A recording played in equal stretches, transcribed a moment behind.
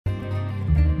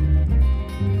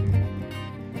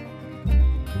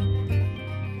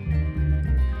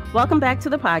Welcome back to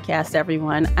the podcast,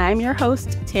 everyone. I'm your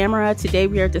host, Tamara. Today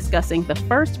we are discussing the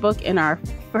first book in our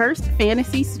first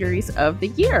fantasy series of the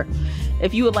year.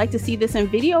 If you would like to see this in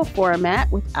video format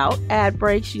without ad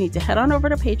breaks, you need to head on over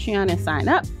to Patreon and sign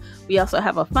up. We also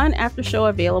have a fun after show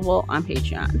available on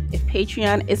Patreon. If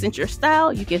Patreon isn't your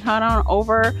style, you can head on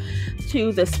over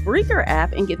to the Spreaker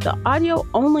app and get the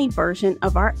audio-only version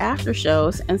of our after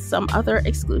shows and some other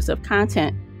exclusive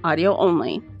content, audio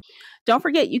only. Don't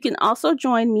forget, you can also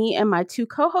join me and my two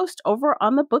co-hosts over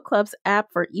on the Book Clubs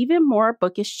app for even more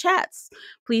bookish chats.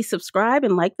 Please subscribe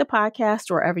and like the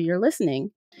podcast wherever you're listening.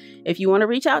 If you want to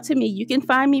reach out to me, you can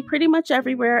find me pretty much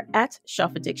everywhere at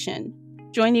Shelf Addiction.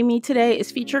 Joining me today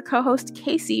is feature co-host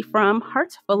Casey from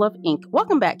Heart Full of Ink.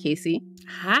 Welcome back, Casey.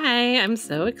 Hi, I'm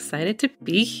so excited to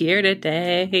be here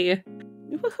today.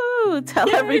 Woohoo!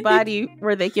 Tell everybody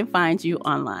where they can find you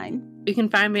online. You can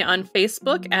find me on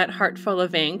Facebook at Heartful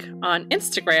of Ink, on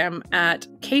Instagram at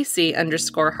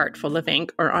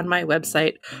Casey_HeartfulOfInk, or on my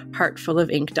website,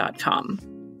 heartfulofink.com.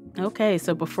 Okay,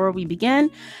 so before we begin,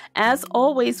 as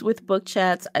always with book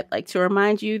chats, I'd like to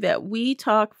remind you that we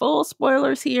talk full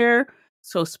spoilers here.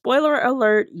 So spoiler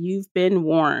alert, you've been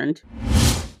warned.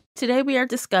 Today we are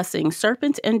discussing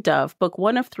Serpent and Dove, book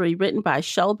 1 of 3, written by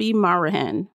Shelby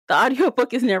Mahurin. The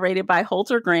audiobook is narrated by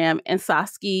Holter Graham and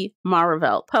Saskia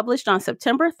Maravelt, published on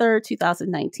September 3rd,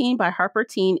 2019 by Harper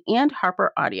Teen and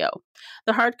Harper Audio.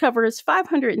 The hardcover is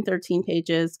 513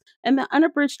 pages, and the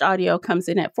unabridged audio comes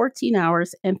in at 14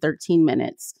 hours and 13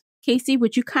 minutes. Casey,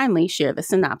 would you kindly share the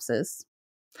synopsis?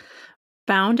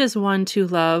 Bound as one to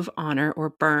love, honor, or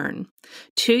burn.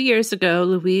 2 years ago,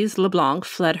 Louise LeBlanc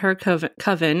fled her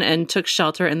coven and took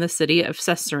shelter in the city of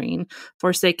Cesarine,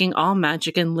 forsaking all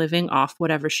magic and living off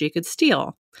whatever she could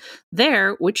steal.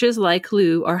 There, witches like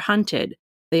Lou are hunted,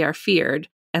 they are feared,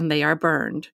 and they are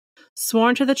burned.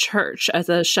 Sworn to the church as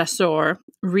a chasseur,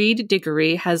 Reed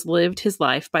Diggory has lived his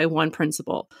life by one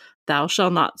principle: thou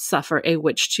shalt not suffer a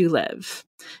witch to live.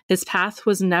 His path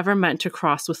was never meant to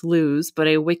cross with Lou's, but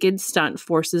a wicked stunt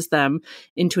forces them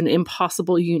into an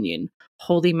impossible union,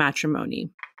 holy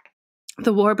matrimony.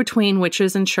 The war between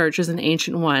witches and church is an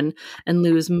ancient one, and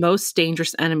Lou's most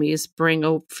dangerous enemies bring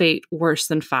a fate worse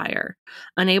than fire.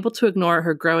 Unable to ignore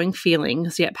her growing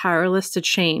feelings, yet powerless to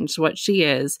change what she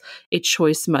is, a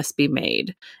choice must be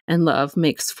made, and love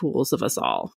makes fools of us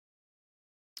all.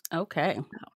 Okay.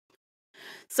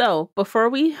 So before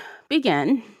we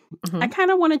begin, I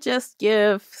kind of want to just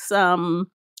give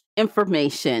some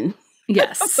information.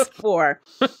 Yes. Before.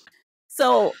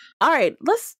 So, all right,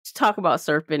 let's talk about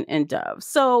Serpent and Dove.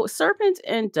 So, Serpent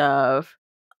and Dove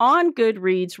on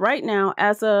Goodreads right now,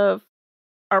 as of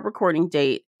our recording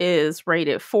date, is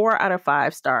rated 4 out of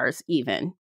 5 stars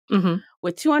even,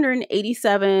 with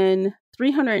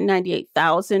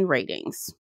 398,000 ratings.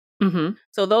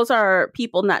 So those are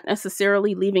people not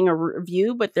necessarily leaving a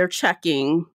review, but they're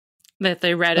checking that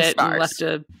they read it stars. And left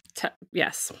a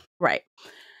yes. Right.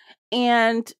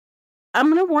 And I'm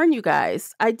going to warn you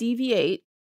guys, I deviate.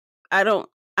 I don't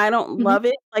love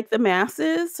it like the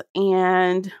masses.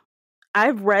 And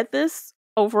I've read this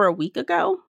over a week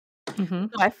ago. So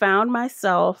I found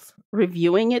myself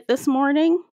reviewing it this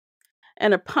morning.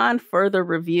 And upon further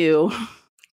review,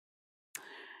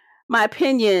 my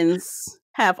opinions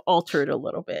have altered a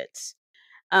little bit.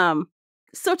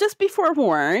 So just be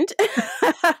forewarned.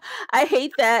 I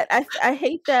hate that. I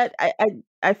hate that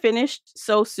I finished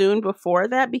so soon before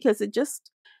that, because it's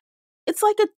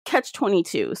like a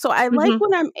catch-22. So I like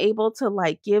when I'm able to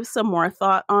like give some more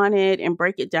thought on it and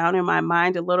break it down in my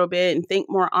mind a little bit and think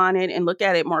more on it and look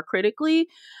at it more critically.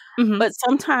 But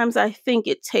sometimes I think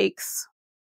it takes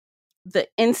the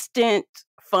instant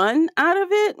fun out of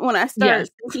it when I start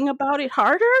thinking about it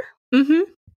harder.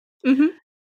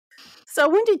 So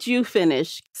when did you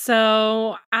finish?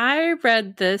 So I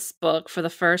read this book for the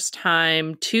first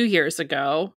time 2 years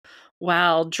ago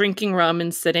while drinking rum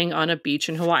and sitting on a beach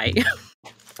in Hawaii.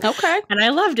 Okay. And I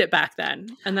loved it back then.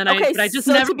 And then I just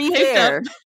never picked up.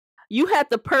 You had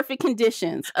the perfect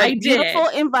conditions. I did. Beautiful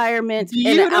environment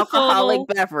and an alcoholic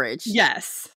beverage.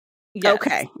 Yes.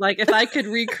 Okay. Like if I could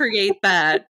recreate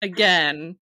that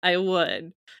again, I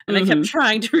would. And I kept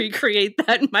trying to recreate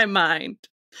that in my mind,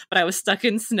 but I was stuck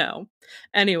in snow.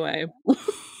 Anyway,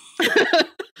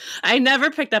 I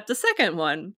never picked up the second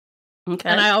one. Okay.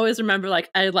 And I always remember like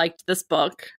I liked this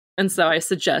book. And so I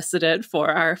suggested it for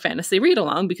our fantasy read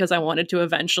along because I wanted to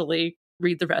eventually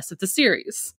read the rest of the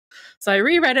series. So I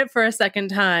reread it for a second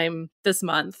time this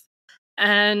month.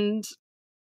 And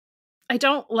I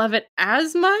don't love it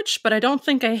as much, but I don't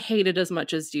think I hate it as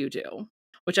much as you do,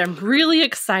 which I'm really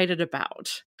excited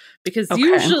about. Because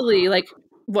usually, like,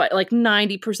 like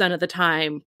 90% of the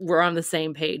time we're on the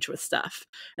same page with stuff.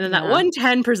 And then that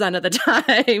Yeah. 10% of the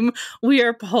time we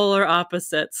are polar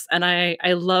opposites. And I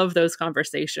love those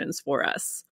conversations for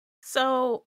us.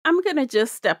 So I'm going to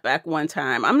just step back one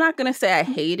time. I'm not going to say I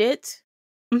hate it.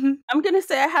 Mm-hmm. I'm going to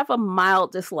say I have a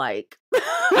mild dislike.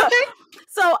 Okay.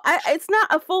 So it's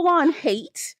not a full-on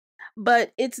hate,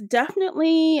 but it's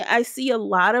definitely, I see a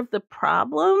lot of the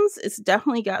problems. It's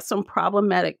definitely got some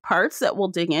problematic parts that we'll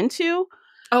dig into.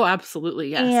 Oh, absolutely.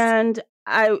 Yes.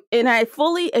 And I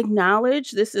fully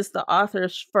acknowledge this is the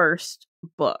author's first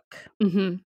book.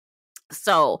 Mm-hmm.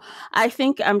 So I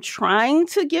think I'm trying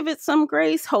to give it some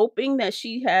grace, hoping that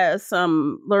she has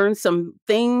learned some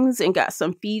things and got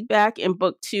some feedback, and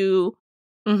book 2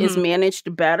 is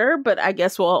managed better. But I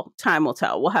guess, time will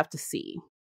tell. We'll have to see.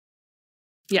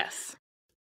 Yes.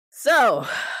 So,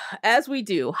 as we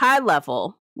do, high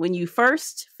level, when you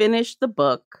first finished the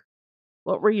book,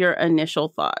 what were your initial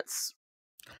thoughts?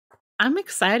 I'm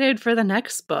excited for the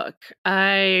next book.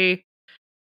 I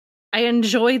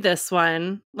enjoy this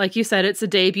one. Like you said, it's a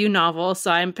debut novel, so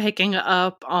I'm picking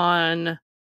up on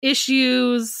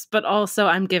issues, but also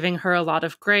I'm giving her a lot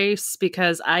of grace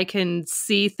because I can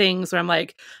see things where I'm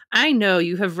like, I know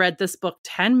you have read this book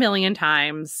 10 million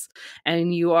times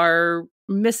and you are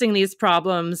missing these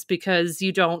problems because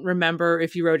you don't remember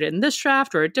if you wrote it in this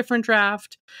draft or a different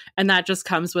draft. And that just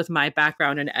comes with my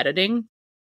background in editing.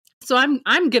 So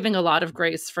I'm giving a lot of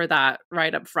grace for that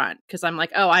right up front because I'm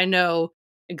like, oh, I know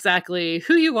exactly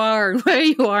who you are and where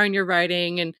you are in your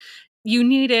writing, and you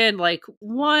needed like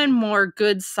one more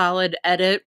good solid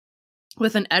edit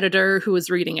with an editor who was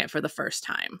reading it for the first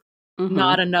time,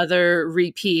 not another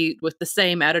repeat with the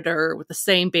same editor with the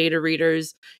same beta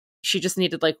readers. She just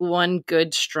needed like one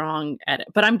good strong edit,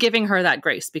 but I'm giving her that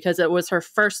grace because it was her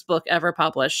first book ever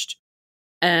published,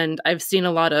 and I've seen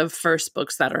a lot of first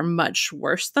books that are much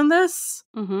worse than this.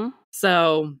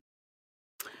 So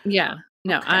yeah.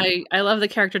 No, Okay. I love the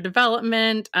character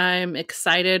development. I'm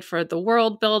excited for the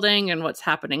world building and what's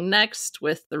happening next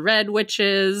with the Red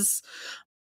Witches.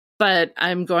 But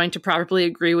I'm going to probably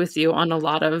agree with you on a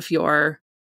lot of your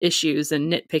issues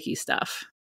and nitpicky stuff.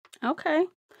 Okay.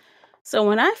 So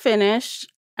when I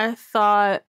finished, I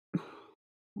thought,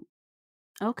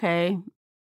 okay,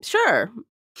 sure.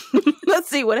 Let's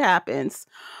see what happens.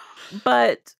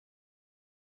 But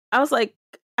I was like,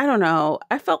 I don't know.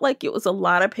 I felt like it was a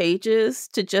lot of pages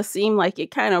to just seem like it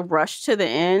kind of rushed to the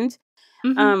end.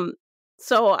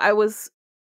 So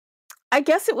I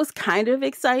guess it was kind of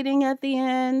exciting at the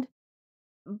end,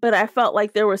 but I felt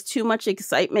like there was too much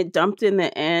excitement dumped in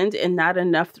the end and not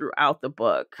enough throughout the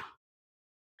book.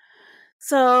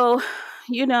 So,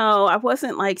 I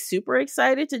wasn't like super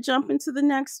excited to jump into the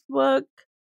next book,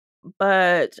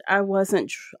 but I'm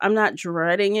not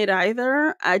dreading it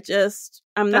either.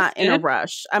 I'm That's not in a good.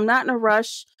 rush. I'm not in a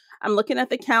rush. I'm looking at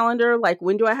the calendar, like,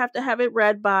 when do I have to have it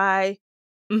read by?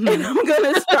 And I'm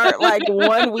going to start like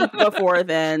 1 week before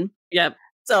then. Yep.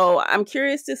 So I'm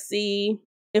curious to see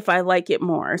if I like it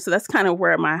more. So that's kind of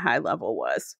where my high level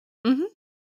was.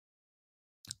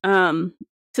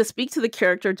 To speak to the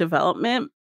character development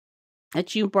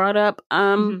that you brought up,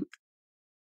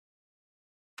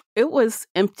 it was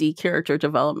empty character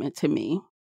development to me.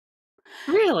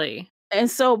 Really?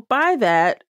 And so by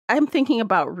that, I'm thinking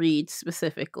about Reed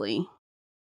specifically.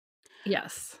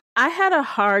 Yes. I had a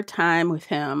hard time with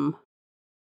him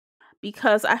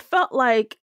because I felt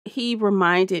like he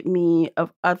reminded me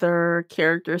of other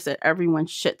characters that everyone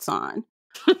shits on.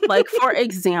 Like, for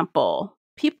example,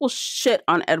 people shit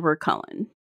on Edward Cullen.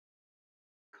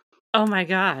 Oh my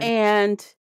God. And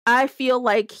I feel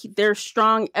like there's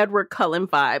strong Edward Cullen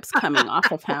vibes coming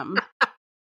off of him.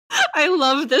 I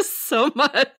love this so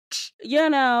much.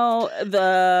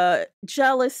 The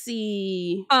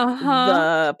jealousy,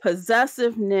 the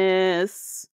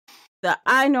possessiveness, the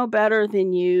I know better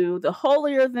than you, the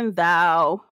holier than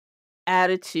thou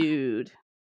attitude,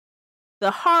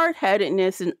 the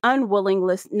hard-headedness and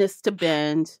unwillingness to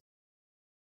bend,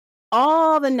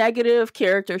 all the negative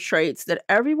character traits that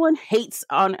everyone hates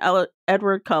on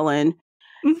Edward Cullen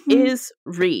is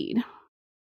Reed.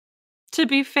 To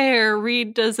be fair,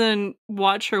 Reed doesn't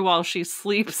watch her while she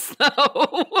sleeps,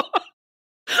 though.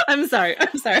 I'm sorry.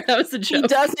 That was a joke. He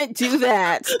doesn't do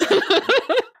that.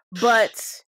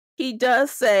 But he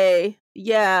does say,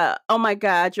 yeah, oh my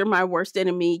God, you're my worst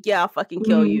enemy. Yeah, I'll fucking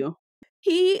kill you.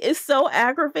 He is so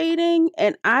aggravating,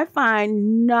 and I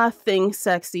find nothing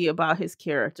sexy about his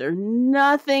character.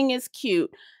 Nothing is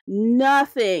cute.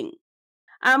 Nothing.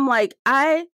 I'm like,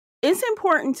 it's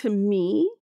important to me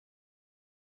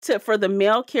for the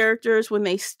male characters, when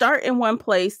they start in one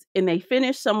place and they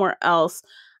finish somewhere else,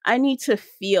 I need to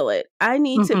feel it. I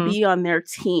need to be on their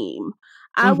team.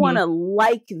 I want to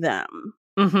like them.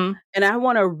 And I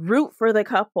want to root for the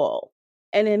couple.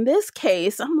 And in this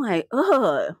case, I'm like,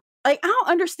 ugh. Like, I don't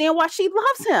understand why she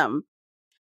loves him.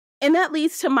 And that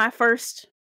leads to my first,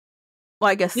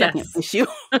 well, I guess second issue.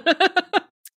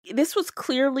 This was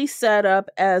clearly set up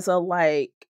as a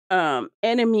like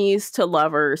enemies to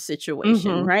lovers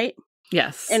situation, right?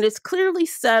 Yes. And it's clearly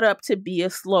set up to be a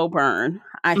slow burn,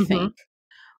 I think.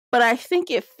 But I think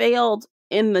it failed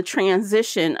in the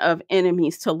transition of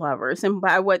enemies to lovers. And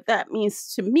by what that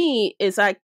means to me is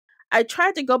I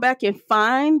tried to go back and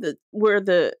find where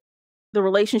the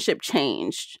relationship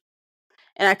changed.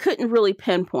 And I couldn't really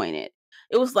pinpoint it.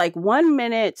 It was like 1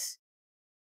 minute,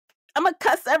 I'm gonna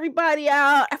cuss everybody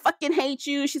out. I fucking hate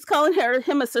you. She's calling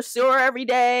him a saussure every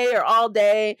day or all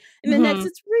day. And the next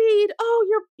it's Reed.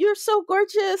 Oh, you're so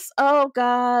gorgeous. Oh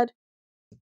God.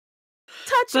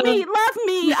 Touch me, love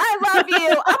me. I love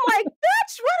you. I'm like,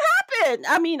 bitch, what happened?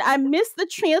 I mean, I missed the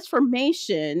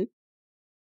transformation.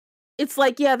 It's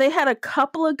like, yeah, they had a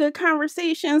couple of good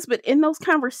conversations, but in those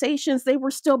conversations, they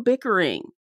were still bickering.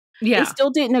 Yeah. They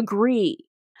still didn't agree.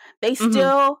 They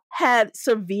still had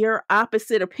severe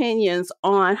opposite opinions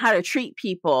on how to treat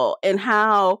people and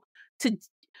how to.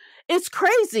 It's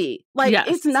crazy. Like,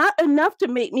 it's not enough to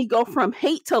make me go from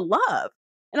hate to love.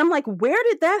 And I'm like, where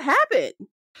did that happen?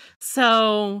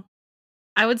 So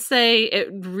I would say it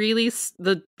really,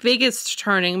 the biggest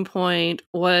turning point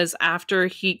was after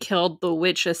he killed the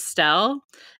witch Estelle,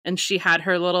 and she had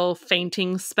her little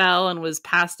fainting spell and was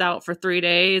passed out for 3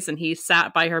 days, and he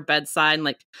sat by her bedside and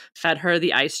like fed her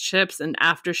the ice chips. And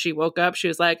after she woke up, she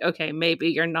was like, okay, maybe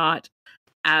you're not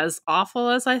as awful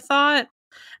as I thought.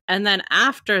 And then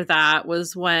after that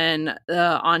was when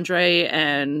Andre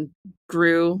and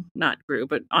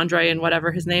Andre and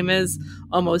whatever his name is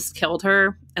almost killed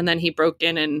her. And then he broke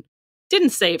in and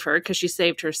didn't save her because she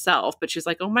saved herself. But she's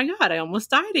like, oh my God, I almost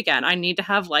died again. I need to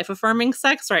have life-affirming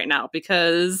sex right now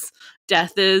because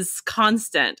death is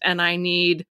constant and I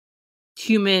need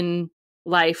human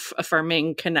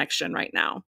life-affirming connection right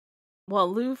now. Well,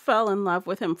 Lou fell in love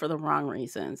with him for the wrong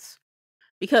reasons.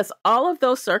 Because all of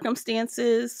those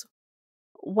circumstances,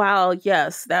 while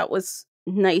yes, that was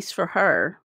nice for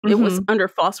her, it was under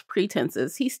false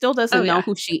pretenses. He still doesn't know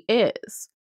who she is.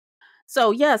 So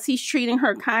yes, he's treating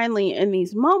her kindly in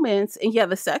these moments. And yeah,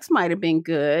 the sex might have been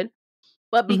good.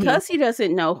 But because he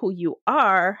doesn't know who you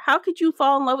are, how could you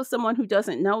fall in love with someone who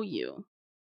doesn't know you?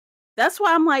 That's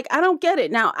why I'm like, I don't get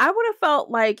it. Now, I would have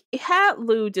felt like had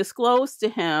Lou disclosed to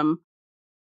him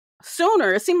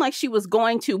sooner, it seemed like she was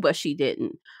going to, but she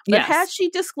didn't. But had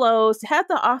she disclosed, had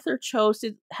the author chose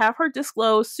to have her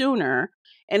disclose sooner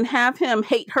and have him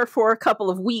hate her for a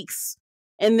couple of weeks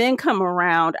and then come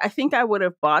around, I think I would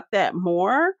have bought that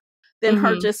more than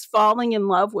her just falling in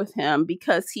love with him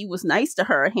because he was nice to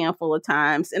her a handful of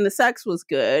times and the sex was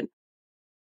good.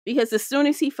 Because as soon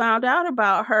as he found out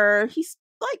about her, he's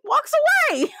like walks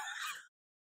away.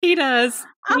 He does.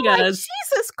 I'm like,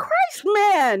 Jesus Christ,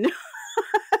 man.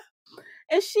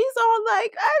 And she's all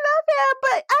like, I love him,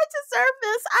 but I deserve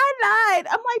this. I lied.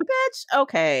 I'm like, bitch,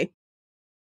 okay.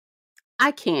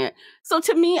 I can't. So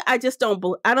to me, I just don't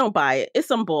buy it. It's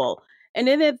some bull. And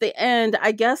then at the end,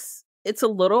 I guess it's a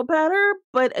little better.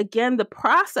 But again, the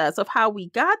process of how we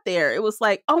got there, it was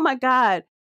like, oh my God,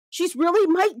 she's really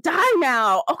might die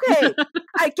now. Okay,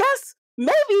 I guess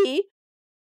maybe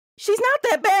she's not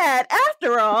that bad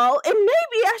after all. And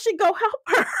maybe I should go help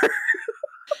her.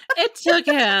 It took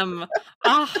him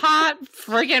a hot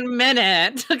friggin'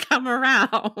 minute to come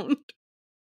around.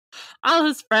 All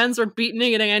his friends were beating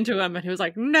it into him, and he was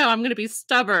like, no, I'm going to be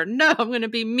stubborn. No, I'm going to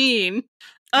be mean.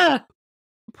 Ugh.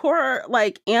 Poor,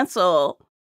 like, Ansel,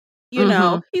 you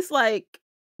know, he's like,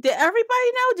 did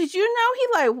everybody know? Did you know? He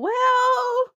like,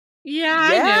 well, yeah.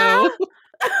 I knew.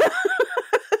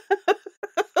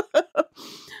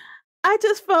 I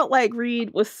just felt like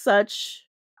Reed was such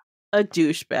a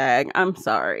douchebag. I'm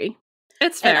sorry.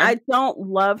 It's fair. And I don't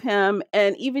love him.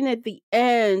 And even at the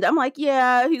end, I'm like,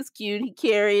 yeah, he's cute. He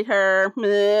carried her.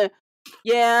 Meh.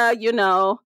 Yeah, you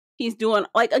know, he's doing,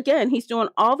 like, again, he's doing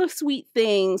all the sweet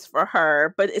things for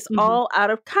her, but it's all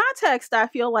out of context. I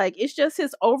feel like it's just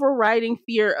his overriding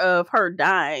fear of her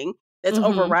dying that's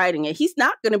overriding it. He's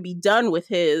not going to be done with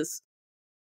his,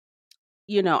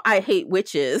 you know, I hate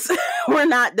witches. We're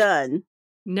not done.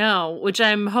 No, which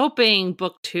I'm hoping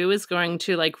book 2 is going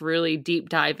to like really deep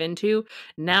dive into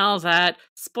now that,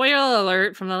 spoiler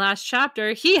alert from the last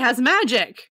chapter, he has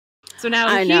magic. So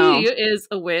now he is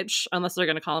a witch, unless they're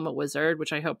going to call him a wizard,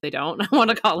 which I hope they don't. I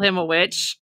want to call him a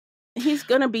witch. He's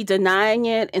going to be denying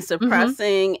it and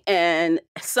suppressing and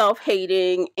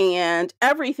self-hating and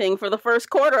everything for the first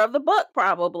quarter of the book,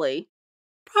 probably.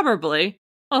 Probably.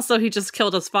 Also, he just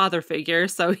killed his father figure,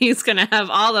 so he's going to have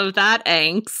all of that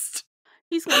angst.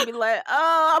 He's going to be like,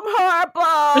 oh, I'm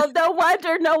horrible. No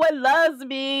wonder no one loves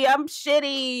me. I'm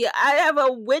shitty. I have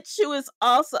a witch who is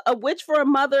also a witch for a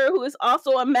mother who is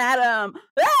also a madam.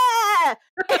 Ah!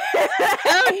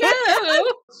 Oh, no.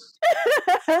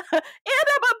 And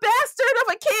I'm a bastard of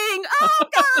a king. Oh,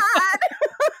 God.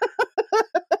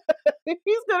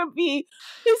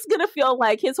 He's going to feel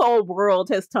like his whole world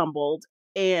has tumbled.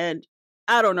 And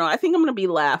I don't know. I think I'm going to be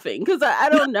laughing because I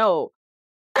don't know.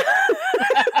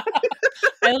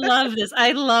 I love this.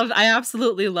 I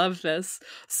absolutely love this.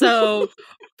 So,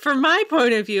 from my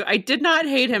point of view, I did not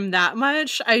hate him that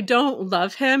much. I don't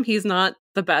love him. He's not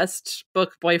the best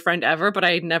book boyfriend ever, but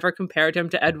I never compared him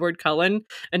to Edward Cullen.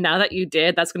 And now that you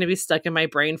did, that's going to be stuck in my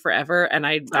brain forever. And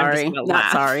I'm just going to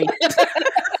laugh. Sorry.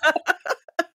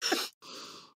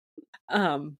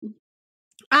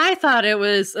 I thought it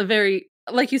was a very,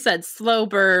 like you said, slow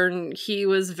burn. He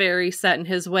was very set in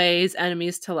his ways,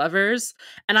 enemies to lovers.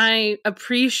 And I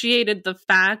appreciated the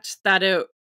fact that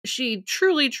she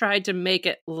truly tried to make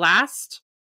it last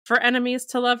for enemies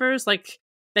to lovers. Like,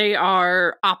 they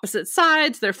are opposite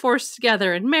sides. They're forced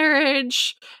together in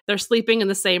marriage. They're sleeping in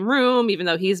the same room, even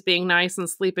though he's being nice and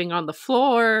sleeping on the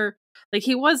floor. Like,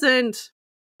 he wasn't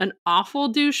an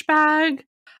awful douchebag.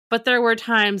 But there were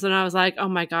times when I was like, oh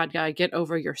my God, guy, get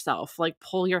over yourself. Like,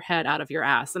 pull your head out of your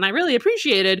ass. And I really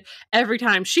appreciated every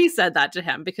time she said that to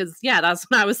him because, yeah, that's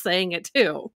when I was saying it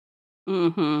too.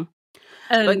 Mm-hmm.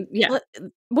 And, but yeah.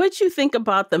 What'd you think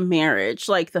about the marriage,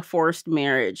 like the forced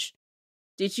marriage?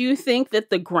 Did you think that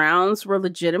the grounds were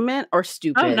legitimate or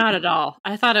stupid? Oh, not at all.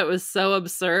 I thought it was so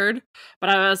absurd,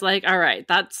 but I was like, all right,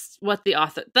 that's what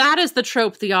that is the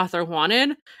trope the author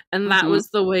wanted, and that was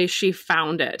the way she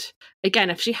found it. Again,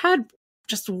 if she had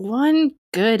just one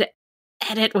good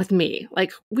edit with me,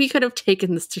 like, we could have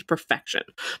taken this to perfection.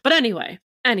 But anyway,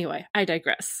 I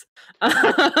digress.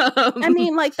 I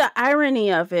mean, like, the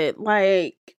irony of it,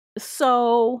 like,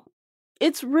 so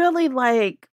it's really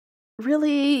like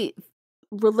really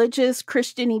religious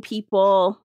Christian-y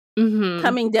people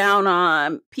coming down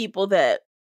on people that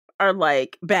are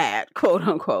like bad, quote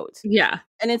unquote. Yeah.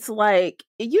 And it's like,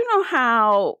 you know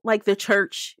how like the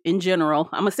church in general,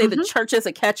 I'm gonna say the church is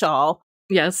a catch-all.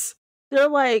 Yes. They're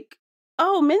like,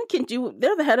 oh, men can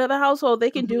they're the head of the household,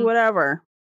 they can do whatever.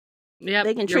 Yeah,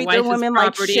 they can treat their women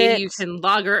like shit. You can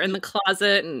log her in the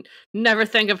closet and never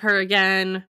think of her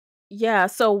again. Yeah,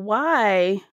 so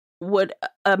why would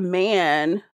a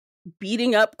man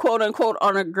beating up, quote unquote,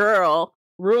 on a girl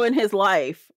ruin his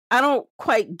life? I don't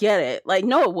quite get it. Like,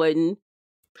 no, it wouldn't.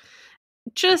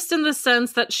 Just in the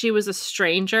sense that she was a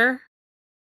stranger.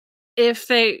 If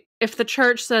the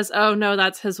church says, oh no,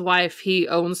 that's his wife, he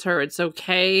owns her, it's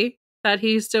okay that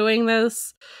he's doing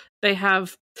this. They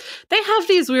have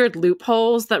these weird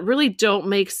loopholes that really don't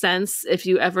make sense if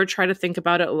you ever try to think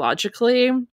about it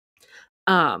logically.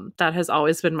 That has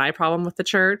always been my problem with the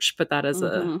church, but that is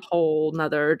a whole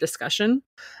nother discussion.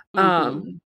 But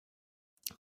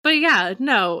yeah,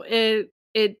 no, it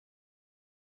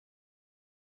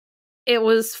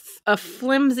was a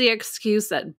flimsy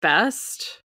excuse at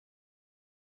best.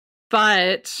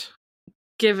 But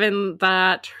given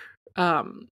that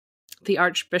the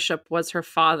Archbishop was her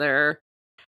father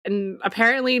and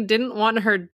apparently didn't want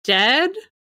her dead,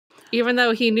 even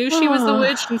though he knew she was a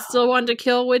witch and still wanted to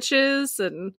kill witches,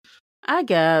 and I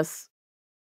guess,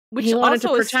 which he wanted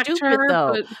also to protect is stupid, her.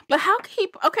 Though. But how could he?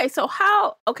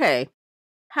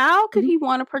 How could he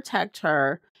want to protect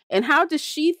her? And how does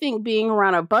she think being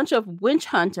around a bunch of witch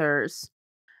hunters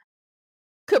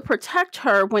could protect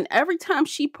her when every time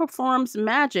she performs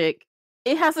magic,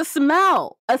 it has a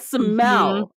smell?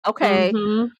 Okay.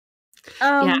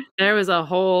 Yeah, there was a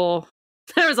whole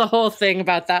thing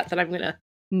about that I'm gonna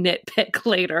nitpick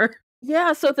later.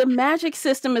 Yeah, so the magic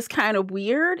system is kind of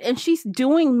weird, and she's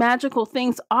doing magical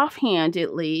things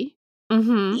offhandedly.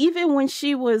 Even when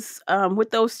she was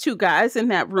with those two guys in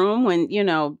that room, when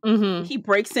he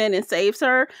breaks in and saves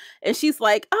her, and she's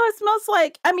like, "Oh, it smells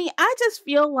like." I mean, I just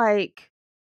feel like,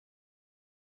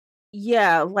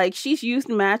 yeah, like she's used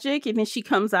magic, and then she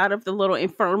comes out of the little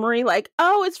infirmary, like,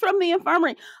 "Oh, it's from the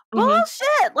infirmary."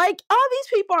 Bullshit! Like, all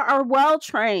these people are well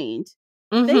trained.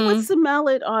 They would smell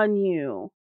it on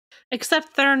you.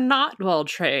 Except they're not well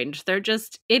trained. They're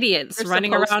just idiots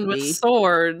running around with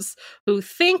swords who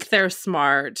think they're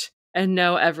smart and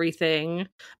know everything,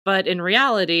 but in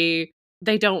reality,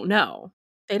 they don't know.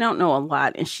 They don't know a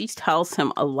lot, and she tells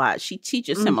him a lot. She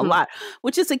teaches him a Mhm. lot,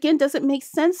 which is, again, doesn't make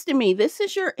sense to me. This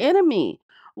is your enemy.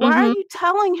 Why are Mhm. you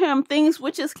telling him things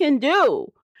witches can do?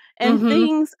 And Mhm.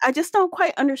 things I just don't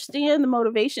quite understand the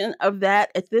motivation of that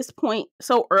at this point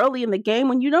so early in the game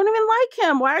when you don't even like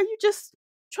him. Why are you just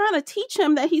trying to teach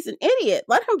him that he's an idiot?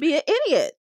 Let him be an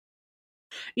idiot.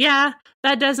 Yeah,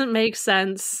 that doesn't make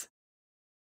sense.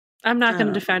 I'm not I gonna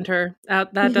don't defend her.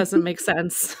 That doesn't make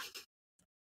sense.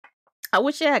 I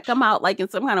wish it had come out like in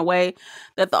some kind of way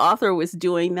that the author was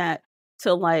doing that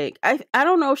to like I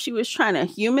don't know if she was trying to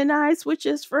humanize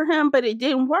witches for him, but it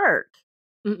didn't work.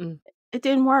 Mm-mm. It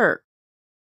didn't work.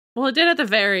 Well, it did at the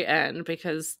very end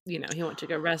because, he went to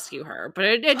go rescue her, but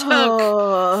it took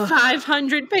Oh,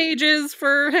 500 pages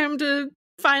for him to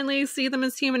finally see them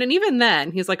as human, and even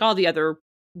then, he's like, all the other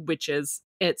witches,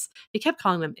 he kept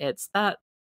calling them it's.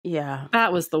 yeah,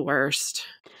 That was the worst.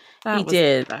 he That was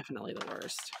did. definitely the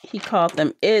worst. He called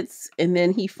them it's, and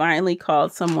then he finally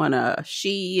called someone a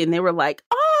she, and they were like,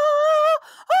 "Oh,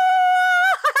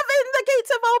 oh, heaven, the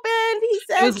gates have opened." He It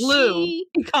said was Lou. she.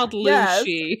 He called Lou Yes.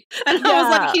 she. And I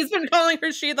was like, Yeah. he's been calling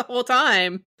her she the whole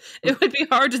time. It would be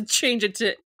hard to change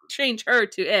her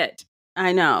to it.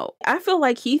 I know. I feel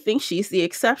like he thinks she's the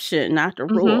exception, not the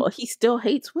Mhm. rule. He still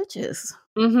hates witches.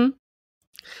 Mhm.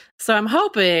 So I'm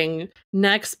hoping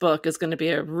next book is going to be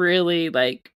a really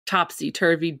like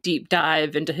topsy-turvy deep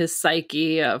dive into his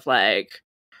psyche of like,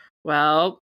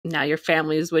 well, now your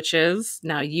family's witches.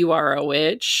 Now you are a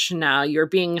witch. Now you're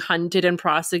being hunted and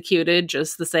prosecuted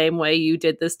just the same way you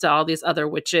did this to all these other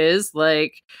witches.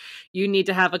 Like, you need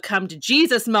to have a come to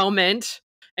Jesus moment,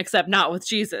 except not with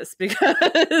Jesus,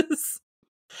 because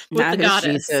with Not the his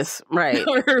goddess Jesus. Right.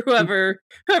 or whoever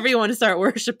you want to start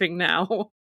worshiping now.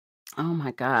 Oh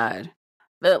my God.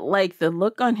 The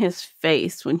look on his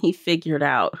face when he figured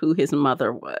out who his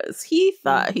mother was. He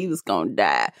thought he was gonna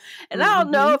die. And I don't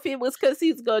know Mhm. if it was because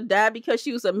he was gonna die because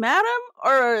she was a madam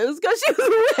or it was because she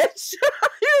was rich.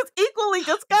 He was equally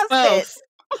disgusted.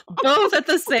 Both at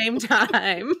the same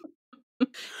time.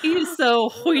 He is so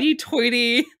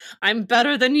hoity-toity. I'm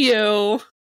better than you.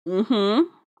 Mm-hmm.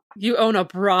 You own a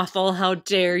brothel. How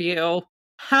dare you?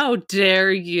 How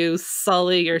dare you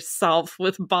sully yourself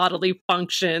with bodily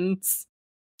functions?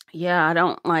 Yeah, I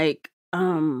don't I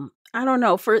don't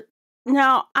know. For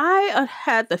now, I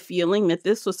had the feeling that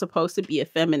this was supposed to be a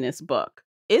feminist book.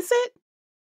 Is it?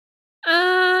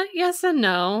 Yes and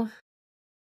no.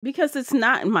 Because it's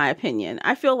not, in my opinion.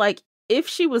 I feel like if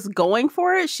she was going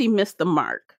for it, she missed the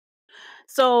mark.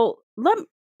 So I'm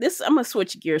gonna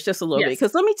switch gears just a little bit Yes.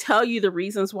 because let me tell you the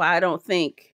reasons why I don't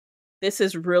think this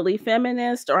is really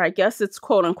feminist, or I guess it's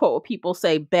quote unquote what people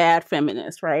say bad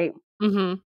feminist, right?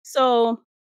 Mhm. So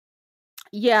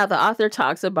yeah, the author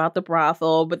talks about the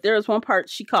brothel, but there's one part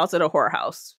she calls it a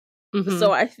whorehouse. So Mhm.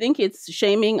 I think it's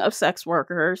shaming of sex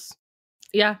workers.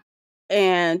 Yeah.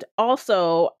 And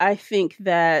also, I think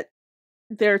that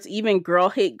there's even girl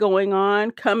hate going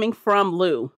on coming from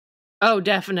Lou. Oh,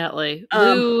 definitely.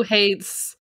 Um, Lou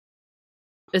hates.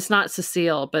 It's not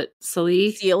Cecile, but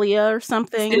Celie. Celia or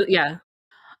something. Yeah.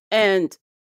 And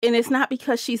it's not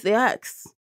because she's the ex.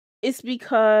 It's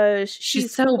because She's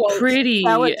she's, so quote, pretty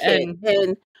delicate and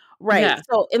and right. yeah.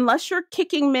 So unless you're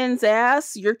kicking men's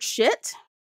ass, you're shit.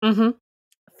 Mhm.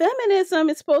 Feminism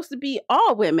is supposed to be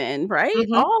all women, right?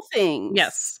 Mhm. All things.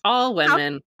 Yes, all How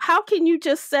women. how can you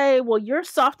just say, "Well, you're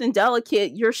soft and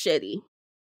delicate, you're shitty"?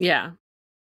 Yeah.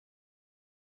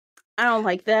 I don't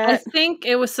like I that. think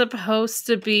it was supposed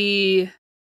to be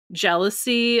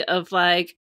jealousy of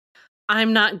like,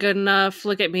 I'm not good enough.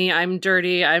 Look at me. I'm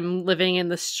dirty. I'm living in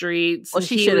the streets. Well, And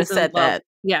she he should have was in said love. that.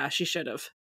 Yeah, she should have.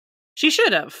 She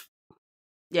should have.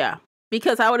 Yeah.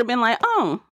 Because I would have been like,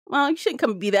 "Oh, well, you shouldn't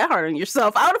come be that hard on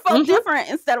yourself." I would have felt Mhm. different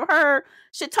instead of her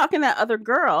shit talking that other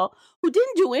girl who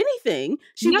didn't do anything.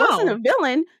 She wasn't a No,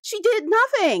 villain. She did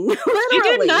nothing, she did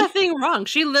literally. nothing wrong.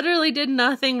 She literally did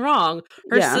nothing wrong.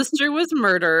 Her Yeah. sister was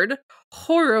murdered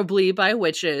horribly by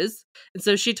witches. And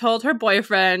so she told her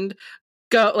boyfriend,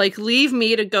 go, like, leave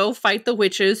me to go fight the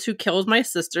witches who killed my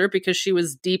sister because she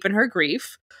was deep in her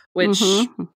grief, which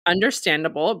Mhm.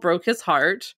 understandable. It broke his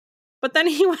heart. But then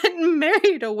he went and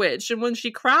married a witch. And when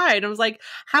she cried, I was like,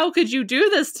 how could you do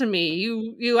this to me?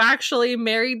 You actually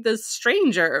married this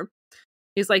stranger.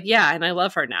 He's like, yeah, and I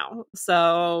love her now.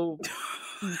 So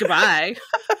goodbye.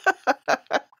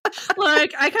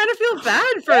 Like, I kind of feel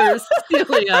bad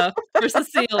for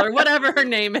Cecile, or whatever her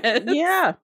name is.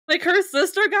 Yeah. Like, her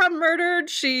sister got murdered.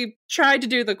 She tried to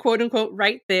do the quote unquote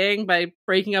right thing by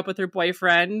breaking up with her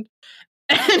boyfriend.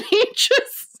 And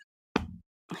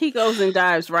He goes and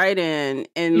dives right in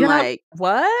and yep. like,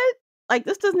 "What? Like,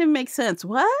 this doesn't even make sense.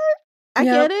 What?" I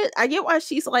get it. I get why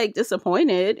she's like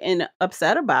disappointed and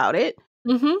upset about it.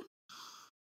 Mm-hmm.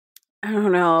 I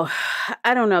don't know.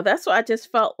 I don't know. That's why I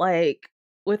just felt like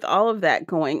with all of that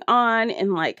going on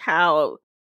and like how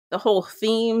the whole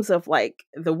themes of like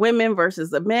the women versus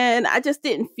the men, I just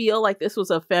didn't feel like this was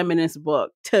a feminist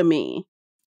book to me.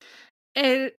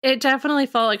 It definitely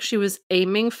felt like she was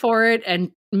aiming for it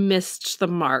and missed the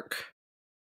mark.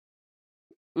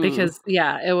 Because,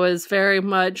 it was very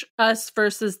much us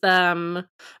versus them,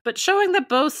 but showing that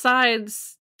both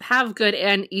sides have good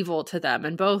and evil to them,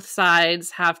 and both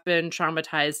sides have been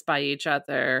traumatized by each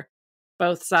other.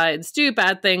 Both sides do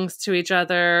bad things to each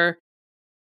other.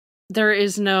 There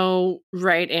is no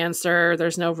right answer.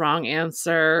 There's no wrong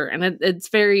answer. And it's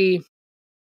very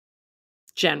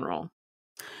general.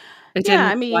 It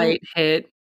didn't quite hit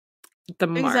the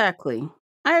mark. Exactly.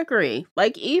 I agree.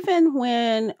 Like, even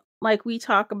when, like, we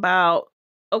talk about,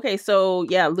 okay, so,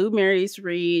 Lou marries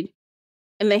Reed,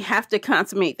 and they have to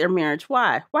consummate their marriage.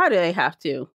 Why? Why do they have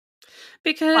to?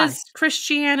 Because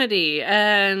Christianity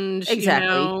and,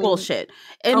 bullshit.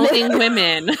 And owning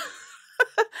women.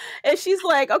 And she's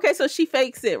like, okay, so she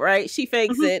fakes it, right? She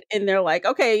fakes it, and they're like,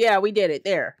 okay, yeah, we did it.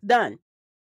 There, done.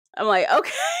 I'm like,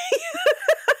 okay.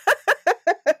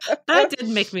 That did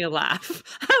make me laugh.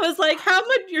 I was like, how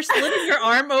much, you're slitting your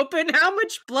arm open? How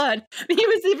much blood? And he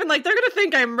was even like, they're going to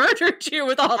think I murdered you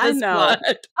with all this blood.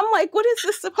 I'm like, what is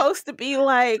this supposed to be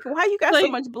like? Why you got so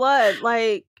much blood?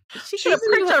 Like, she could have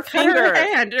pricked her finger. Her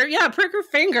hand, or prick her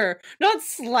finger, not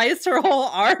slice her whole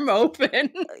arm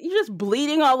open. You're just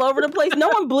bleeding all over the place. No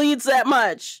one bleeds that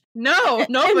much. No,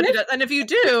 nobody does. And if you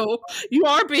do, you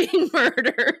are being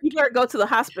murdered. You better go to the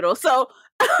hospital. So,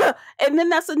 and then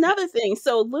that's another thing.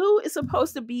 So Lou is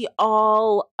supposed to be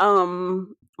all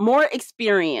more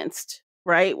experienced,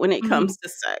 right, when it comes to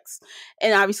sex.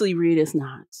 And obviously Reed is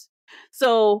not.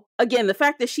 So again, the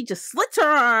fact that she just slits her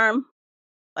arm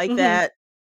like that,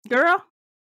 girl.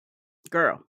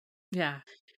 Yeah.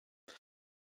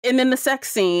 And then the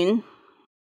sex scene,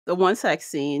 the one sex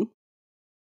scene.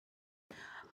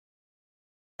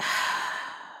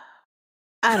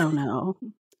 I don't know.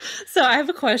 So I have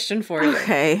a question for you.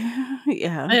 Okay.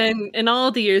 Yeah. And in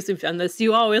all the years we've done this,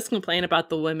 you always complain about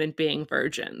the women being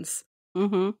virgins.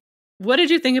 What did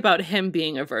you think about him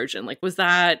being a virgin? Like, was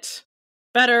that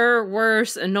better,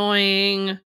 worse,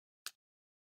 annoying?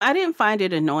 I didn't find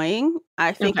it annoying.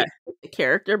 I think it's the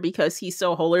character because he's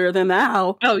so holier than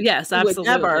thou. Oh, yes,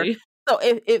 absolutely. So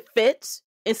it fits,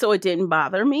 and so it didn't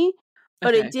bother me.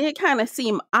 But it did kind of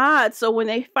seem odd. So when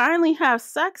they finally have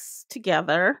sex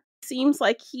together, it seems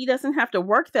like he doesn't have to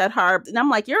work that hard. And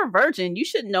I'm like, you're a virgin. You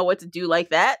shouldn't know what to do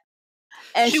like that.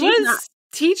 And she was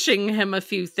teaching him a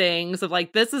few things of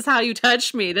like, this is how you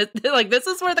touch me. This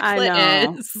is where the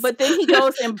clit is. But then he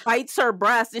goes and bites her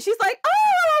breast, and she's like,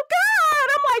 oh God.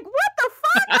 I'm like, what the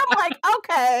fuck? I'm like,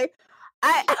 okay.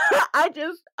 I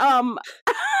just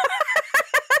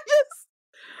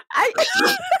I just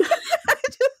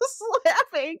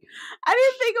laughing. I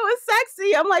didn't think it was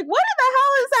sexy. I'm like, what in the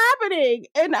hell is happening?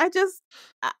 And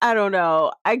I don't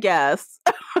know. I guess.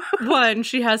 One,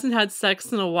 she hasn't had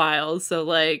sex in a while, so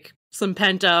like some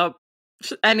pent up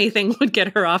anything would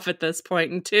get her off at this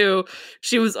point. And two,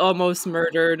 she was almost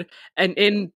murdered. And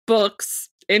in books,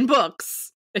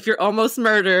 if you're almost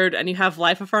murdered and you have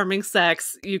life-affirming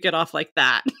sex, you get off like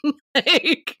that.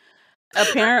 Like,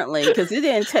 apparently, because it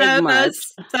didn't take much.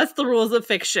 That's the rules of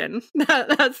fiction.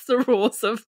 That's the rules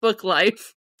of book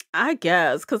life. I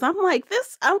guess, because I'm like,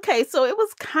 this, okay, so it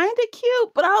was kind of cute,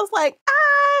 but I was like,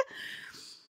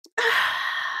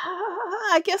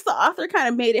 I guess the author kind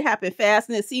of made it happen fast,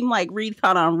 and it seemed like Reed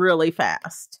caught on really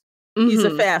fast. He's a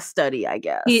fast study, I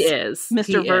guess. He is.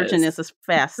 Mr. Virgin is a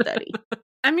fast study.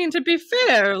 I mean, to be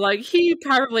fair, like, he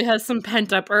probably has some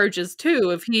pent-up urges,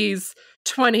 too, if he's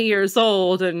 20 years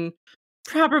old and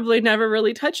probably never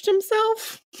really touched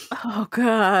himself. Oh,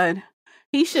 God.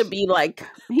 He should be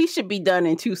done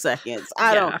in 2 seconds.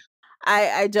 I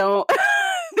don't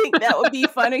think that would be a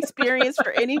fun experience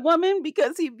for any woman,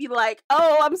 because he'd be like,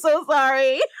 oh, I'm so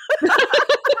sorry.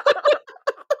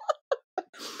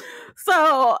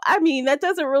 So, I mean, that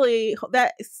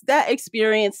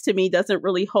experience to me doesn't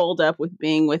really hold up with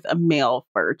being with a male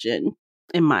virgin,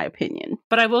 in my opinion.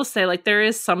 But I will say, like, there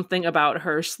is something about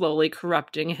her slowly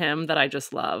corrupting him that I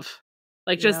just love.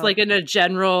 Like, just like in a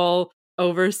general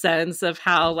over sense of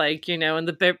how, like, you know, in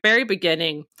the very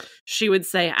beginning, she would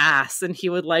say ass and he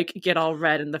would like get all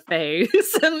red in the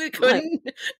face and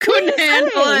couldn't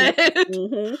handle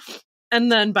it. And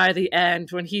then by the end,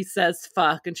 when he says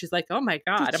fuck, and she's like, oh my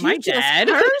God, am I dead?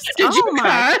 Oh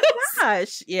my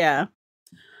gosh. Yeah.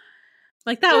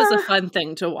 Like, that was a fun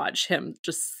thing to watch him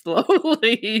just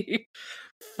slowly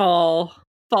fall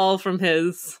from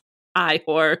his high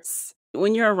horse.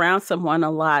 When you're around someone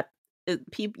a lot,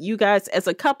 you guys as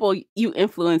a couple, you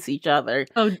influence each other.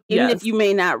 Oh, Even yes. if you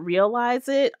may not realize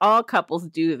it, all couples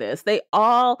do this. They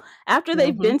all, after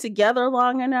they've been together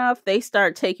long enough, they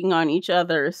start taking on each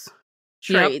other's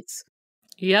traits.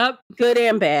 Yep. Good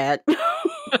and bad. I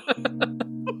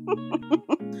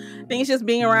think it's just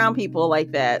being around people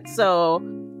like that. So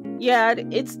yeah,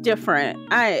 it's different.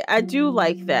 I do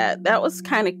like that. That was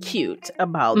kind of cute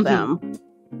about them.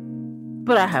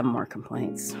 But I have more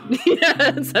complaints.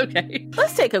 Yeah, it's okay.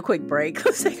 Let's take a quick break.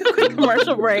 Let's take a quick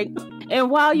commercial break. And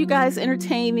while you guys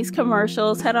entertain these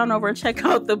commercials, head on over and check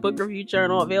out the book review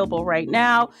journal available right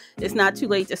now. It's not too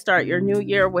late to start your new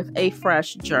year with a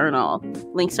fresh journal.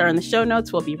 Links are in the show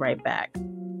notes. We'll be right back.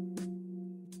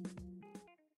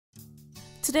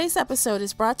 Today's episode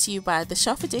is brought to you by the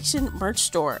Shelf Addiction merch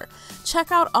store.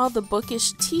 Check out all the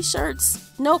bookish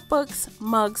t-shirts, notebooks,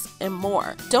 mugs, and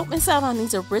more. Don't miss out on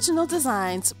these original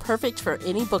designs, perfect for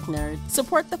any book nerd.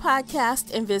 Support the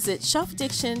podcast and visit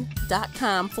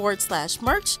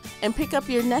shelfaddiction.com/merch and pick up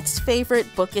your next favorite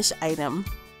bookish item.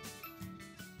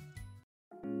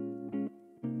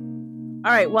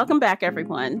 All right, welcome back,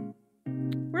 everyone.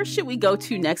 Where should we go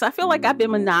to next? I feel like I've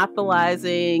been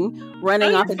monopolizing,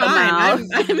 running off at the mouth.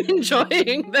 I'm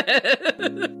enjoying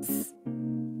this.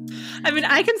 I mean,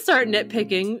 I can start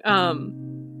nitpicking.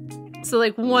 So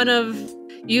like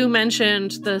you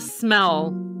mentioned the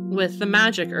smell with the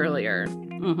magic earlier.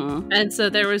 And so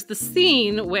there was the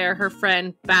scene where her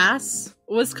friend Bass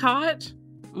was caught.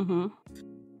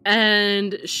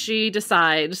 And she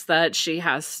decides that she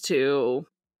has to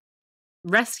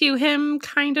rescue him,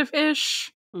 kind of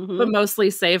ish. But mostly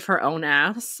save her own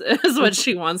ass is what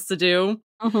she wants to do.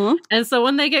 And so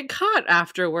when they get caught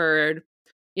afterward,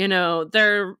 you know,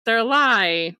 their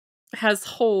lie has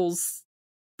holes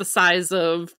the size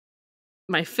of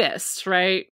my fist,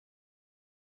 right?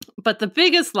 But the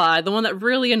biggest lie, the one that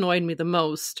really annoyed me the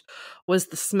most, was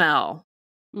the smell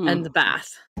and the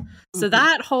bath. So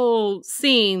that whole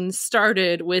scene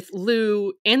started with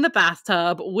Lou in the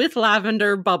bathtub with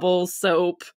lavender bubble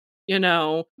soap. You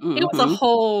know, it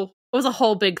was a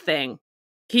whole big thing.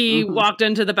 He walked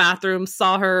into the bathroom,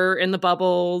 saw her in the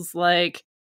bubbles, like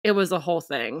it was a whole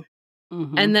thing.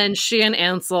 And then she and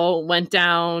Ansel went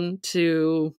down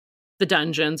to the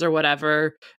dungeons or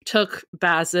whatever, took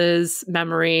Baz's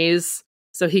memories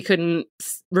so he couldn't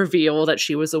reveal that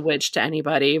she was a witch to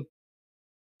anybody.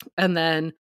 And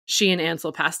then she and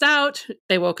Ansel passed out.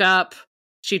 They woke up.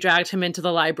 She dragged him into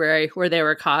the library where they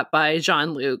were caught by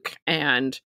Jean-Luc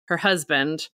and her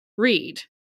husband, Reed.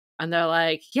 And they're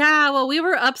like, yeah, well, we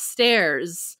were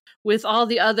upstairs with all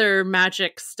the other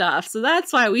magic stuff. So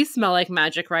that's why we smell like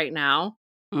magic right now.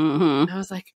 And I was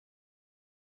like,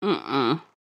 no,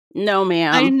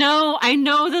 ma'am. I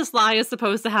know this lie is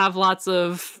supposed to have lots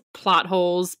of plot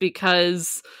holes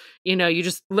because, you know, you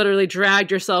just literally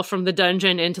dragged yourself from the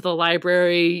dungeon into the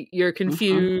library. You're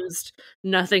confused.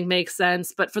 Nothing makes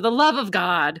sense. But for the love of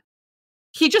God,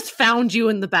 he just found you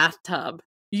in the bathtub.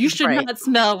 You should not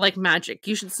smell like magic.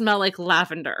 You should smell like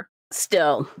lavender.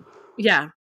 Still. Yeah.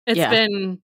 It's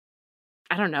been,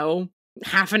 I don't know,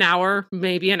 half an hour,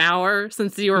 maybe an hour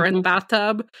since you were in the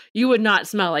bathtub. You would not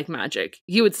smell like magic.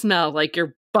 You would smell like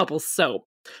your bubble soap.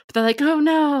 But they're like, oh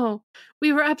no,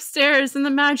 we were upstairs in the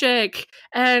magic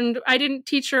and I didn't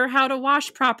teach her how to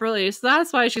wash properly. So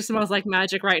that's why she smells like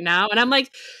magic right now. And I'm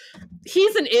like,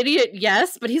 he's an idiot,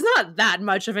 yes, but he's not that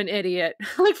much of an idiot.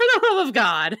 Like, for the love of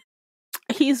God.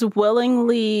 He's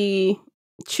willingly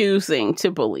choosing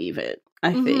to believe it,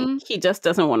 I think. He just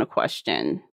doesn't want to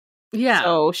question. Yeah.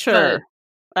 So, sure,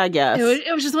 I guess.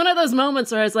 It was just one of those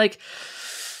moments where I was like,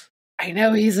 I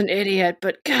know he's an idiot,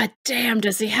 but god damn,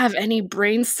 does he have any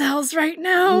brain cells right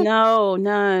now? No,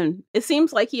 none. It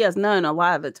seems like he has none a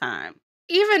lot of the time.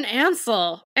 Even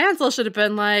Ansel should have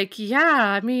been like,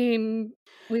 yeah, I mean,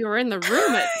 we were in the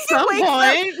room at some point.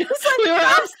 Like, we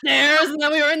were upstairs and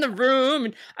then we were in the room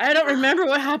and I don't remember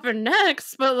what happened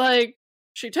next, but like,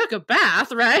 she took a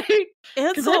bath, right?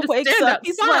 Ansel wakes up,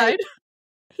 he's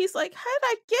like, how did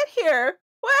I get here?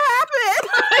 What happened?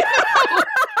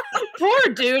 Poor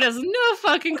dude has no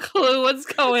fucking clue what's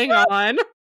going on.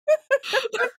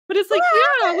 But it's like,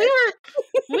 yeah,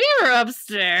 we were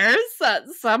upstairs at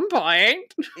some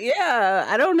point. Yeah,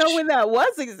 I don't know when that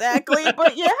was exactly,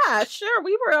 but yeah, sure,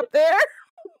 we were up there.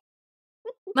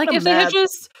 Like, if they had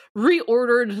just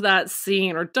reordered that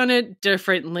scene or done it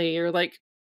differently, or like,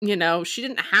 you know, she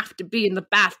didn't have to be in the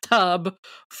bathtub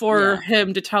for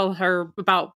him to tell her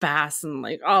about Bass and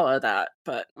like all of that.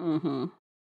 But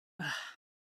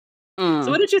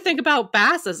So what did you think about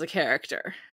Bass as a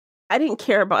character? I didn't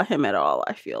care about him at all,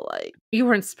 I feel like. You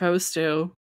weren't supposed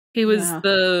to. He was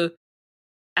the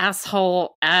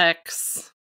asshole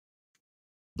ex.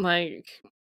 Like,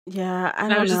 yeah, I I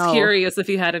don't was just know. curious if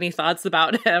you had any thoughts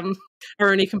about him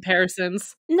or any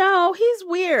comparisons. No, he's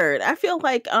weird. I feel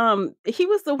like he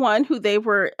was the one who they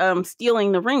were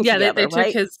stealing the ring together, they took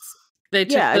right? they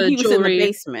took Yeah, and the he was in the jewelry.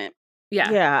 basement.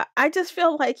 Yeah. Yeah, I just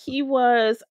feel like he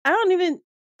was. I didn't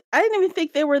even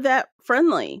think they were that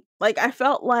friendly. Like I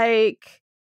felt like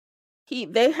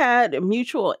they had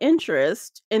mutual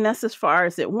interest, and that's as far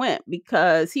as it went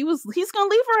because he's gonna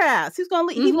leave her ass. He's gonna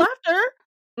leave. He left her.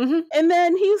 And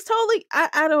then he was totally,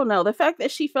 I don't know, the fact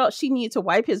that she felt she needed to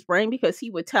wipe his brain because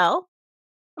he would tell.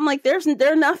 I'm like, there's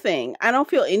nothing. I don't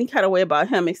feel any kind of way about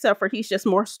him except for he's just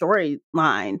more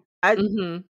storyline. I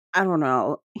don't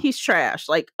know. He's trash,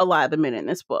 like a lot of the men in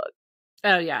this book.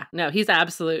 Oh, yeah. No, he's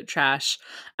absolute trash.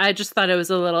 I just thought it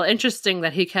was a little interesting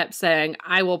that he kept saying,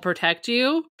 I will protect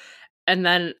you. And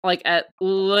then, like, at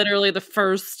literally the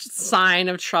first sign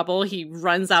of trouble, he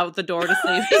runs out the door to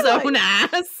save his own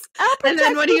ass. And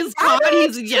then when he's caught,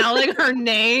 he's yelling her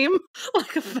name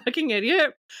like a fucking idiot.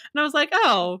 And I was like,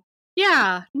 oh,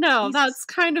 yeah, no, that's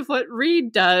kind of what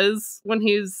Reed does when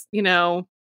he's,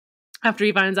 after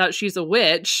he finds out she's a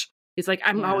witch. He's like,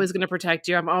 I'm always going to protect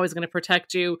you. I'm always going to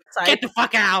protect you. Get the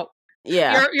fuck out.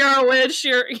 Yeah. You're a witch.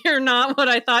 You're not what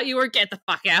I thought you were. Get the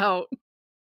fuck out.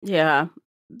 Yeah.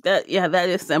 That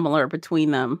is similar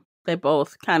between them. They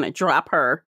both kind of drop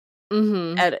her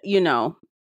at,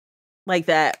 like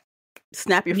that,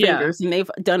 snap your fingers, and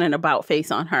they've done an about face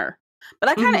on her. But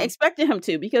I kind of expected him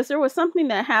to, because there was something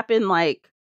that happened like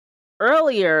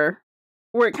earlier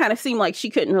where it kind of seemed like she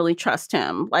couldn't really trust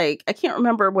him. Like, I can't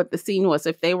remember what the scene was,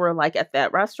 if they were like at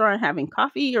that restaurant having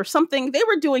coffee or something. They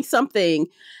were doing something.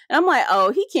 And I'm like,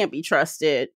 oh, he can't be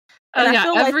trusted. And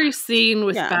every scene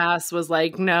with Bass was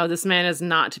like, no, this man is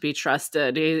not to be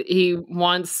trusted. He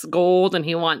wants gold and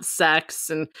he wants sex,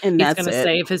 and he's going to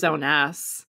save his own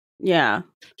ass. Yeah.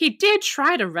 He did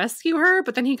try to rescue her,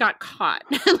 but then he got caught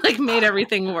and like made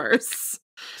everything worse.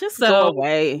 Just go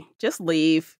away. Just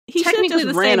leave. He technically just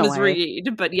the ran same away. as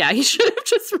Reed, but yeah, he should have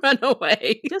just run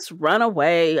away. Just run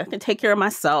away. I can take care of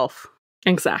myself.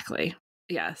 Exactly.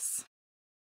 Yes.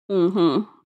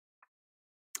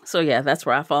 So yeah, that's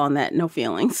where I fall on that. No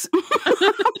feelings.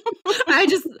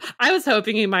 I was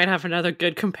hoping he might have another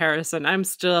good comparison. I'm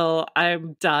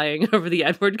dying over the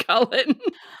Edward Cullen.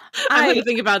 I'm going to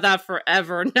think about that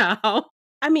forever now.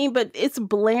 I mean, but it's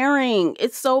blaring.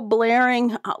 It's so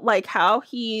blaring, like how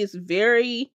he's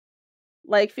very,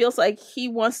 like, feels like he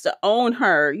wants to own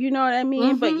her. You know what I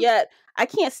mean? But yet, I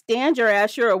can't stand your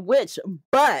ass. You're a witch.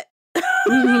 But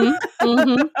nobody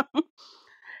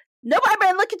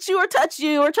better look at you or touch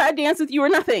you or try to dance with you or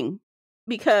nothing.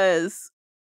 Because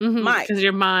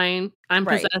you're mine. I'm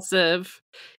possessive.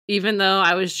 Even though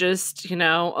I was just,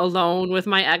 alone with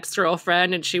my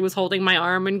ex-girlfriend and she was holding my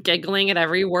arm and giggling at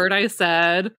every word I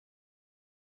said.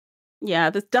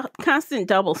 Yeah, this constant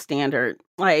double standard.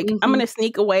 Like, I'm going to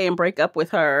sneak away and break up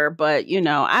with her, but,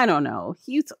 I don't know.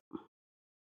 He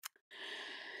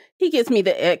gives me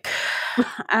the ick.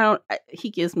 He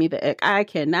gives me the ick.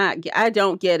 I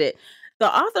don't get it. The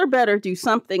author better do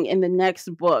something in the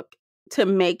next book to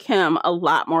make him a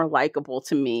lot more likable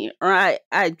to me, or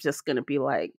I'm just gonna be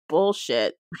like,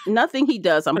 bullshit. Nothing he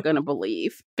does, I'm gonna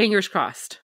believe. Fingers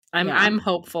crossed. I'm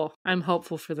hopeful. I'm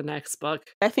hopeful for the next book.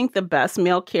 I think the best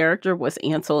male character was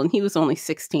Ansel, and he was only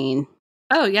 16.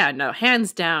 Oh yeah, no,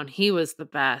 hands down, he was the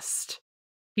best.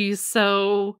 He's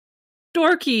so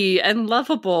dorky and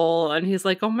lovable, and he's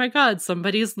like, oh my god,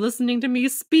 somebody's listening to me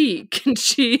speak, and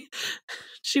she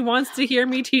wants to hear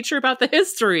me teach her about the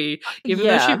history, even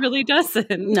though she really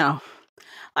doesn't. No.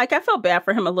 Like, I felt bad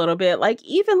for him a little bit. Like,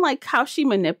 even like how she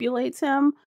manipulates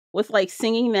him with like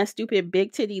singing that stupid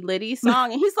Big Titty Liddy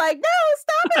song. And he's like, no,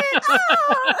 stop it.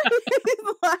 Oh! He's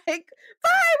like,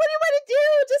 fine, what do you want to do?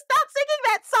 Just stop singing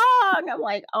that song. I'm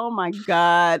like, oh my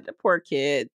God, poor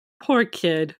kid. Poor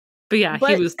kid. But yeah,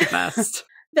 he was the best.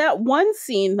 That one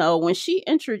scene, though, when she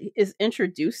is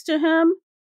introduced to him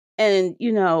and,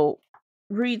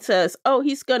 Reed says, oh,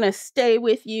 he's going to stay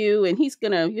with you and he's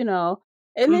going to,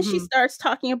 and then she starts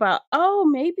talking about, oh,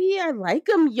 maybe I like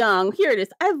him young. Here it is.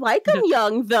 I like him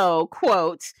young, though,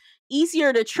 quote,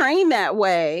 easier to train that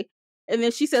way. And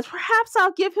then she says, perhaps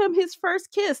I'll give him his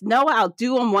first kiss. No, I'll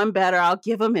do him one better. I'll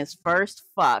give him his first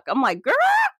fuck. I'm like, girl,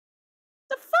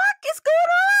 the fuck is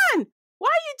going on? Why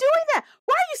are you doing that?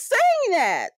 Why are you saying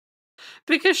that?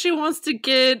 Because she wants to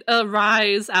get a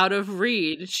rise out of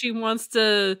Reed. She wants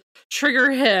to trigger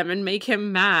him and make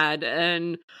him mad.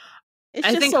 And It's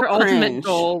I just think so her ultimate cringe.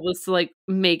 goal was to like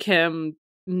make him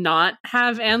not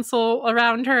have Ansel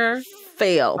around her.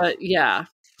 Fail. But yeah.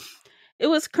 It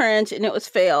was cringe and it was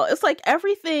fail. It's like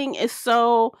everything is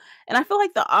so, and I feel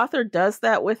like the author does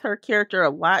that with her character a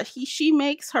lot. She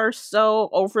makes her so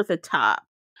over the top,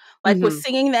 like with Mhm.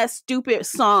 singing that stupid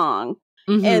song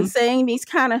and Mhm. saying these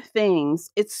kind of things.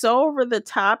 It's so over the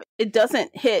top. It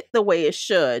doesn't hit the way it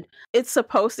should. It's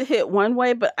supposed to hit one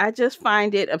way, but I just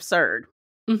find it absurd.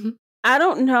 Mhm. I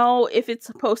don't know if it's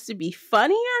supposed to be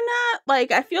funny or not.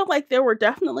 Like, I feel like there were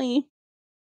definitely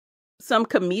some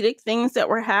comedic things that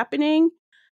were happening,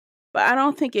 but I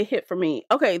don't think it hit for me.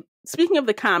 Okay, speaking of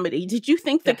the comedy, did you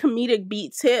think the Yeah. comedic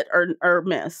beats hit or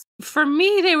miss? For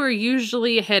me, they were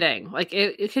usually hitting. Like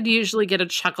it could usually get a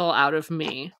chuckle out of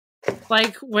me.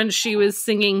 Like when she was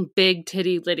singing Big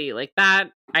Titty Litty, like that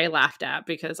I laughed at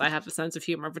because I have a sense of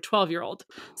humor of a 12-year-old.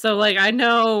 So like I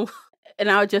know. And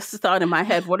I just thought in my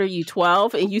head, what are you,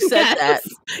 12? And you said Yes.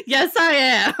 that. Yes, I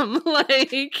am.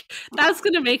 Like that's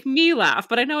gonna make me laugh,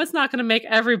 but I know it's not gonna make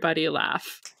everybody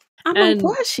laugh. I'm like,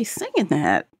 why is she singing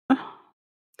that?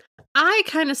 I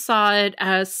kind of saw it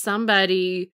as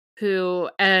somebody who,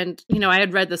 and you know, I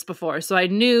had read this before, so I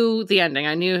knew the ending.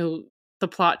 I knew the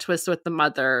plot twist with the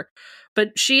mother,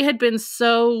 but she had been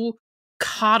so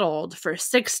coddled for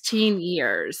 16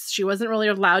 years. She wasn't really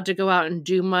allowed to go out and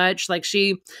do much. Like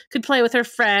she could play with her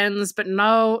friends, but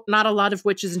no, not a lot of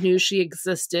witches knew she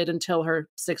existed until her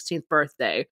 16th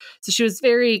birthday. So she was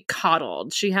very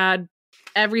coddled. She had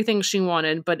everything she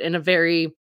wanted, but in a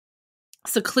very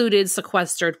secluded,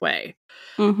 sequestered way.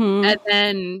 Mm-hmm. And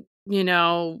then, you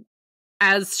know,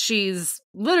 as she's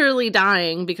literally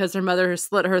dying because her mother has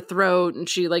slit her throat and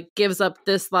she like gives up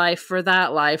this life for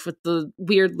that life with the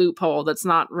weird loophole that's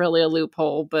not really a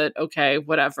loophole, but okay,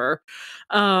 whatever.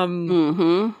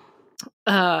 Mm-hmm.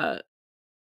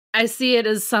 I see it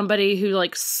as somebody who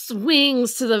like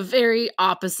swings to the very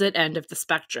opposite end of the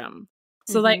spectrum.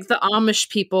 So Mm-hmm. like the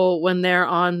Amish people when they're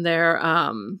on their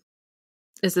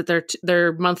is it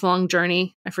their month-long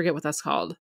journey? I forget what that's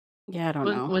called. Yeah, I don't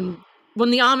know. When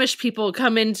the Amish people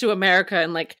come into America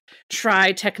and like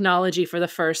try technology for the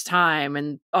first time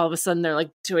and all of a sudden they're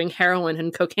like doing heroin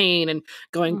and cocaine and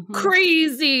going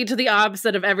crazy to the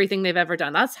opposite of everything they've ever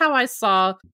done. That's how I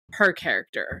saw her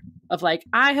character of like,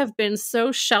 I have been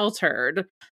so sheltered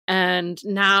and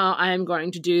now I'm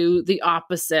going to do the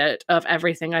opposite of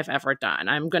everything I've ever done.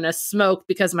 I'm going to smoke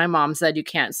because my mom said you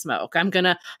can't smoke. I'm going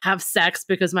to have sex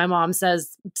because my mom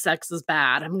says sex is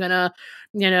bad. I'm going to,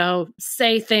 you know,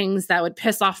 say things that would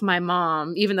piss off my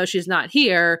mom, even though she's not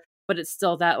here, but it's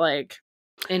still that like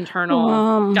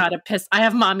internal, gotta piss. I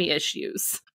have mommy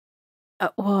issues.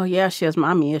 Well, yeah, she has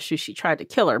mommy issues. She tried to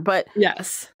kill her, but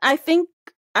yes, I think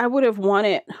I would have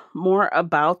wanted more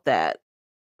about that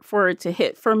for it to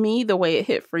hit for me the way it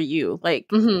hit for you. Like,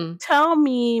 tell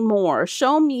me more.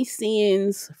 Show me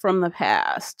scenes from the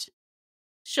past.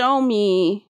 Show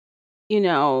me, you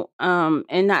know,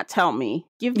 and not tell me.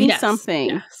 Give me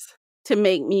something to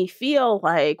make me feel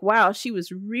like, wow, she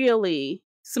was really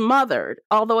smothered.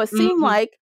 Although it seemed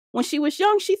like when she was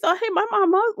young, she thought, hey, my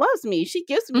mom loves me. She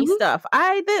gives me stuff.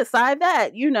 I this, I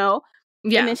that, you know.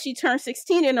 Yeah. And then she turned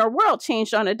 16 and her world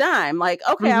changed on a dime. Like,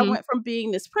 okay, I went from being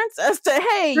this princess to,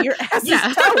 hey, your ass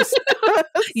is toast.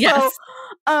 Yes.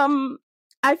 So,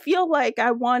 I feel like I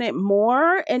wanted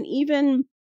more. And even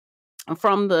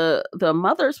from the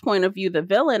mother's point of view, the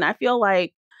villain, I feel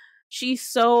like she's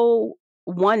so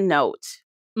one note.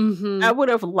 I would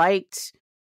have liked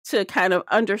to kind of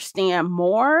understand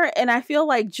more. And I feel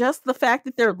like just the fact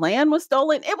that their land was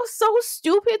stolen, it was so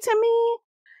stupid to me.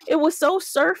 It was so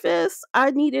surface. I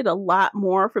needed a lot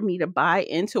more for me to buy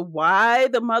into why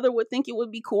the mother would think it would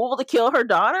be cool to kill her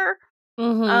daughter.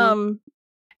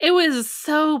 It was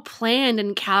so planned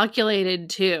and calculated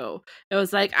too. It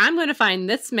was like, I'm going to find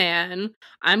this man.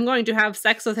 I'm going to have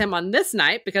sex with him on this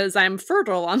night because I'm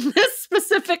fertile on this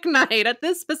specific night at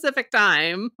this specific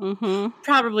time.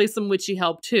 Probably some witchy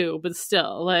help too, but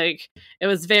still, like, it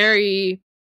was very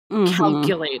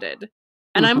calculated.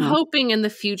 And I'm hoping in the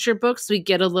future books we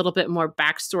get a little bit more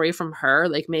backstory from her.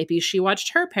 Like maybe she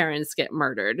watched her parents get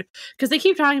murdered. Because they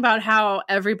keep talking about how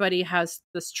everybody has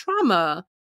this trauma.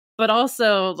 But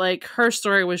also, like, her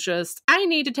story was just, I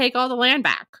need to take all the land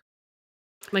back.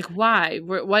 Like, why?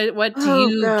 What do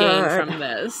you gain from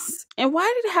this? And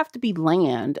why did it have to be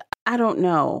land? I don't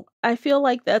know. I feel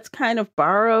like that's kind of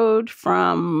borrowed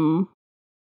from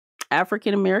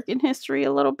African American history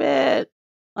a little bit.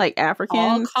 Like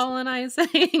Africans. All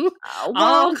colonizing.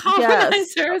 All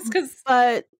colonizers. Yes,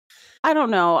 but I don't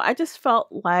know. I just felt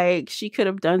like she could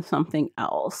have done something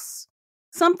else.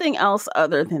 Something else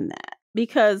other than that.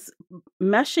 because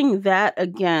meshing that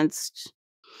against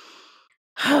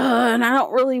and I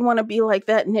don't really want to be like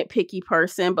that nitpicky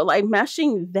person, but like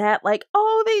meshing that, like,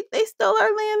 oh, they stole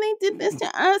our land, they did this to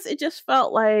us. It just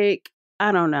felt like,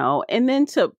 I don't know. And then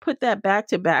to put that back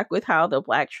to back with how the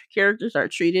Black characters are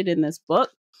treated in this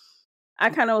book, I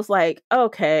kind of was like,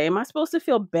 okay, am I supposed to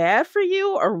feel bad for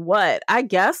you or what? I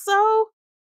guess so,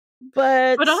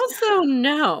 but also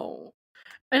no.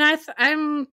 And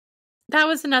I'm that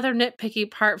was another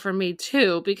nitpicky part for me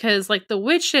too, because like the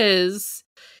witches,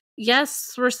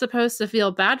 yes, we're supposed to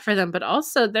feel bad for them, but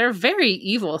also they're very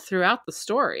evil throughout the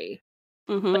story.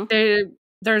 Like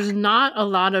there's not a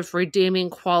lot of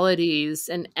redeeming qualities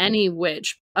in any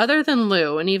witch other than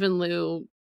Lou, and even Lou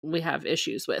we have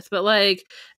issues with. But like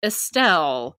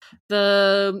Estelle,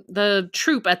 the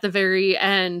troop at the very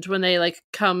end when they like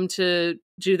come to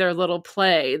do their little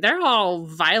play, they're all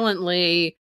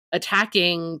violently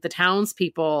attacking the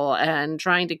townspeople and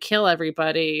trying to kill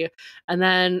everybody. And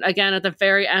then again at the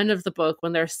very end of the book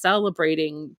when they're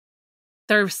celebrating,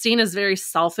 they're seen as very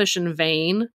selfish and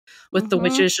vain, with the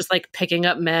witches just like picking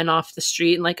up men off the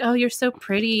street and like, oh, you're so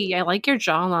pretty, I like your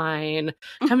jawline,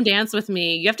 come dance with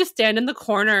me, you have to stand in the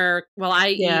corner while I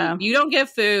eat, you don't get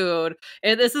food,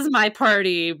 this is my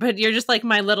party, but you're just like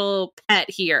my little pet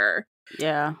here.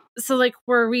 So like,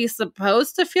 were we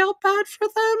supposed to feel bad for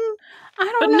them?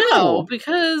 I don't know. No,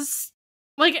 because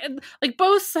like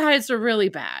both sides are really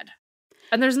bad,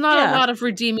 and there's not a lot of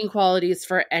redeeming qualities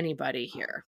for anybody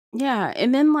here. Yeah,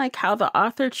 and then like how the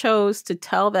author chose to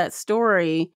tell that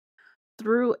story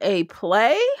through a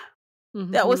play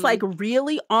that was like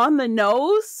really on the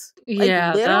nose.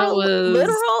 Like,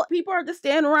 literal people are just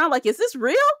standing around like, is this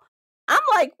real? I'm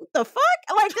like, what the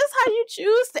fuck? Like, this how you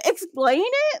choose to explain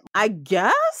it? I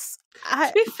guess.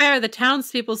 To be fair, the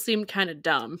townspeople seemed kind of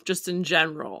dumb, just in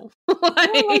general.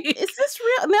 Like, is this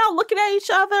real? Now looking at each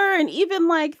other, and even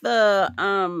like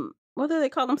the what do they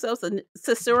call themselves? The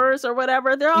sisters or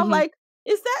whatever. They're all like,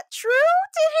 is that true?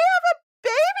 Did he have a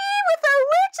baby with a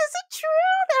witch? Is it true?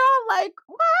 They're all like,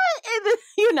 what? And then,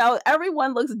 you know,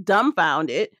 everyone looks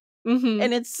dumbfounded.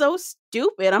 And it's so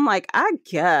stupid. I'm like, I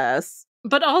guess.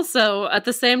 But also, at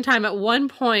the same time, at one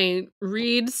point,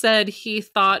 Reed said he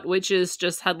thought witches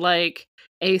just had, like,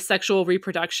 asexual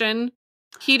reproduction.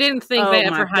 He didn't think they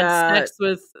ever had sex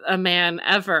with a man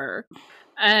ever.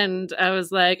 And I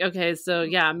was like, okay, so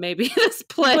yeah, maybe this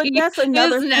play that's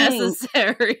another is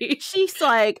necessary. She's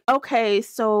like, okay,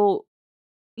 so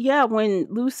yeah, when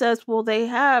Lou says, well, they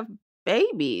have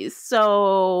babies,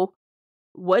 so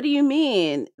what do you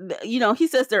mean? You know, he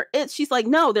says they're it. She's like,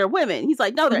 no, they're women. He's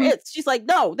like, no, they're it. She's like,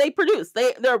 no, they produce.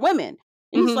 They're women.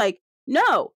 And he's like,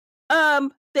 no,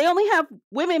 they only have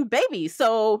women babies.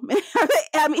 So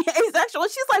I mean, asexual.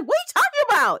 She's like, what are you talking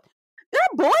about? They're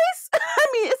boys. I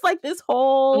mean, it's like this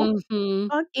whole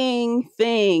fucking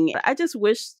thing. I just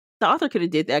wish the author could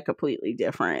have did that completely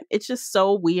different. It's just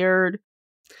so weird.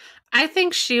 I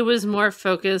think she was more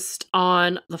focused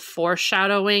on the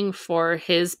foreshadowing for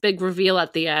his big reveal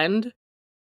at the end.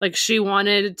 Like, she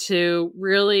wanted to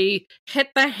really hit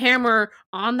the hammer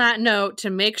on that note to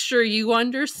make sure you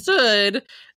understood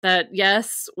that,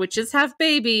 yes, witches have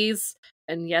babies,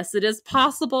 and yes, it is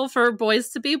possible for boys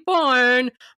to be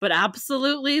born, but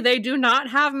absolutely they do not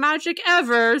have magic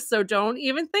ever, so don't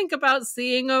even think about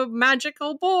seeing a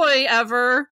magical boy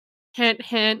ever. Hint,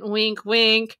 hint, wink,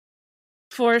 wink.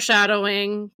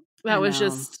 Foreshadowing. That was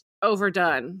just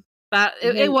overdone.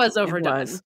 It was overdone. It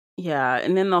was. Yeah,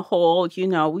 and then the whole, you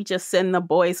know, we just send the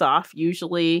boys off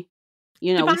usually.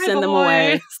 You know, Goodbye, we send them boys.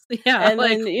 away. Yeah, and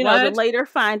then, you know, to later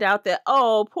find out that,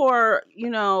 oh, poor,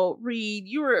 you know, Reed,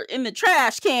 you were in the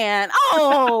trash can.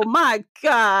 Oh, my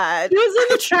God. He was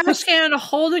in the trash can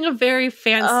holding a very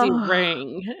fancy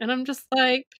ring. And I'm just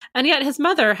like, and yet his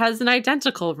mother has an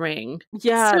identical ring.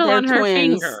 Yeah, still they're on her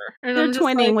twins. finger. And they're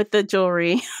twinning like, with the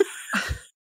jewelry.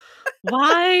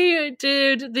 Why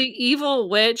did the evil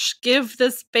witch give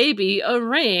this baby a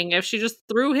ring if she just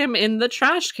threw him in the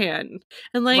trash can?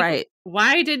 And like,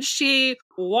 why did she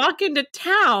walk into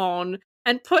town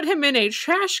and put him in a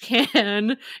trash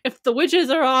can if the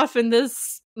witches are off in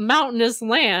this mountainous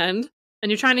land and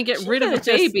you're trying to get rid of the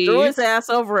baby? Threw his ass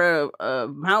over a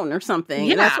mountain or something.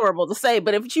 Yeah. And that's horrible to say.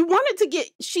 But if she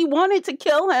wanted to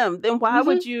kill him, then why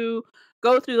would you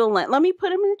go through the land? Let me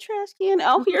put him in the trash can.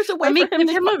 Oh, here's a way for him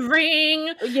to give him a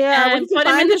ring. Yeah, and put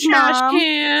him in the trash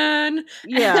can.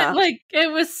 Yeah, like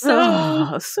it was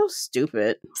so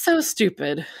stupid. So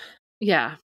stupid.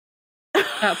 Yeah,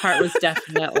 that part was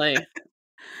definitely.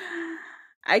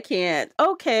 I can't.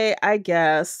 Okay, I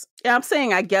guess. Yeah, I'm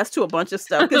saying I guess to a bunch of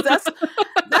stuff because that's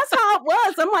how it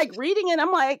was. I'm like reading it.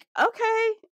 I'm like, okay,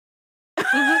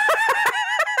 Mhm.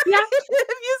 Yeah. If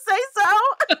you say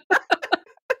so.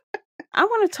 I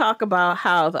want to talk about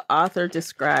how the author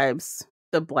describes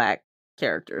the Black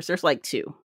characters. There's like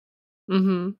two.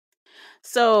 Mm-hmm.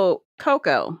 So,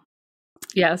 Coco,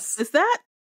 Yes. is that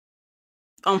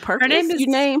on purpose? Her name is You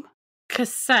name?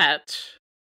 Cassette,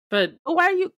 but Why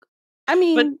are you? I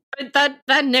mean, but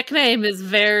that nickname is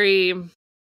very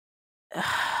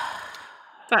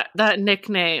that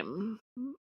nickname.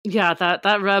 Yeah,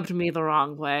 that rubbed me the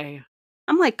wrong way.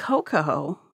 I'm like,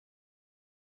 Coco.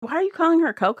 Why are you calling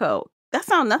her Coco? That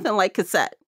sounds nothing like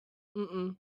Cassette.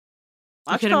 Mm-mm.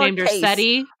 Why You don't you could have call her named her Case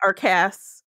Seti or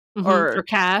Cass or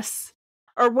Cass.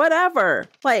 or whatever?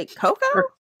 Like, Coco?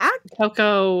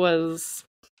 Coco was.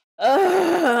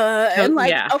 And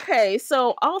like, yeah. okay,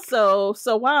 so also,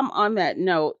 so while I'm on that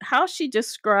note, how she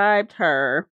described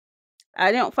her,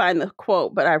 I didn't find the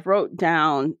quote, but I wrote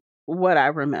down what I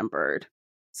remembered.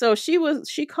 So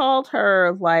she called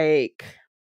her like,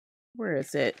 where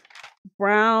is it?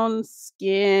 Brown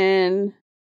skin,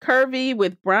 curvy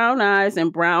with brown eyes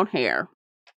and brown hair.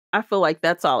 I feel like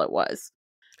that's all it was.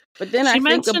 But then She I think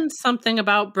mentioned something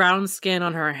about brown skin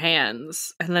on her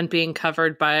hands and then being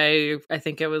covered by, I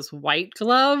think it was white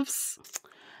gloves.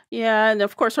 yeah, and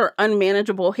of course her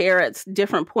unmanageable hair at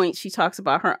different points. She talks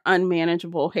about her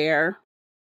unmanageable hair,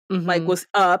 like was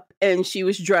up and she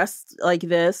was dressed like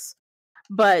this.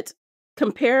 But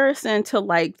comparison to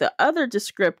like the other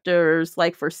descriptors,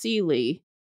 like for Seeley,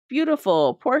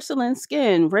 beautiful porcelain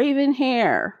skin, raven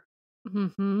hair.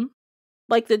 Mm-hmm.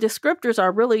 Like the descriptors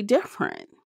are really different.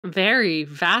 Very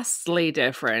vastly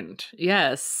different.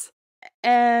 Yes.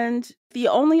 And the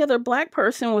only other Black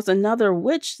person was another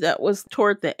witch that was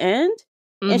toward the end.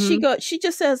 And she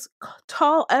just says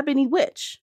tall ebony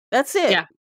witch. That's it.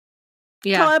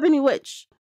 Yeah. Tall ebony witch.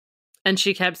 And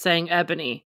she kept saying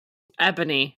ebony,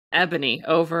 ebony, ebony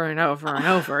over and over and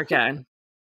over again.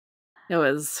 It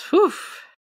was whew.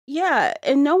 Yeah,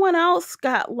 and no one else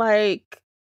got like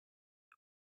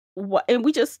what, and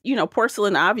we just,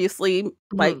 porcelain obviously,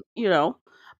 like,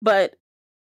 but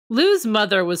Lou's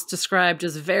mother was described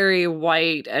as very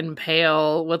white and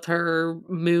pale with her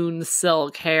moon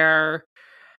silk hair.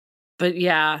 But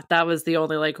yeah, that was the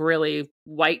only like really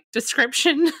white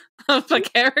description of a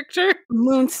character.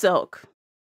 Moon silk,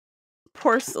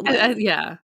 porcelain,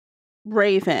 yeah,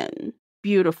 raven,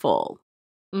 beautiful.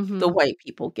 The white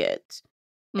people get,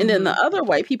 and then the other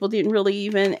white people didn't really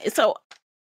even. So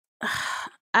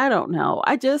I don't know.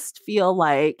 I just feel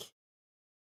like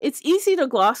it's easy to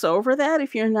gloss over that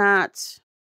if you're not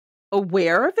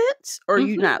aware of it or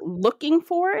you're not looking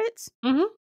for it.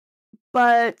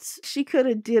 But she could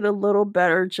have did a little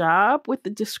better job with the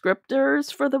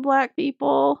descriptors for the Black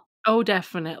people. Oh,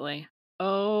 definitely.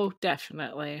 I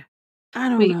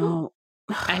don't know.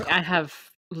 I have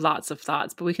lots of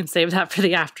thoughts, but we can save that for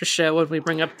the after show when we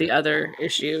bring up the other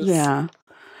issues. Yeah.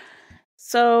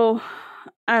 So,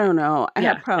 I don't know. I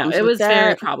had problems it with was that.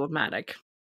 very problematic.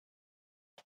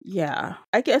 Yeah.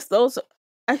 I guess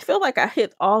I feel like I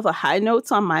hit all the high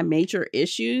notes on my major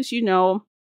issues,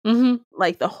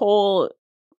 like the whole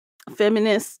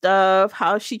feminist stuff,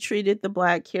 how she treated the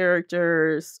Black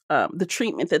characters, the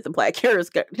treatment that the Black characters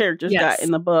got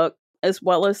in the book, as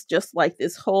well as just like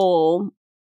this whole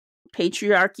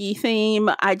patriarchy theme.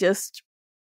 I just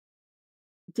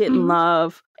didn't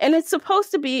love. And it's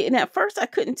supposed to be, and at first I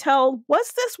couldn't tell,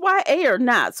 was this YA or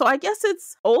not? So I guess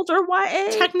it's older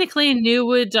YA. Technically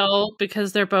new adult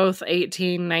because they're both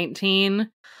 18, 19.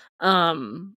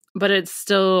 But it's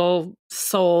still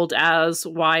sold as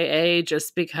YA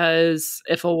just because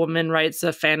if a woman writes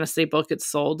a fantasy book, it's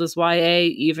sold as YA,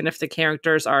 even if the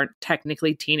characters aren't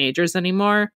technically teenagers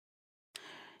anymore.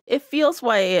 It feels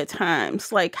YA at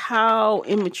times, like how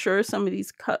immature some of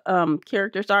these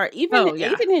characters are. Even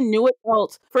in new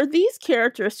adults, for these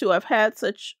characters to have had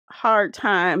such hard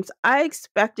times, I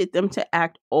expected them to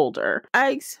act older.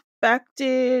 I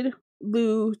expected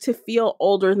Lou to feel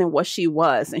older than what she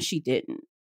was, and she didn't.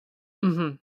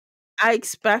 I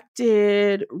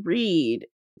expected Reed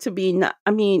to be not,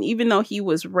 even though he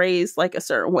was raised like a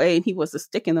certain way and he was a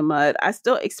stick in the mud, I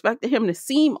still expected him to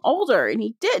seem older, and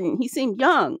he didn't. He seemed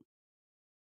young.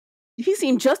 He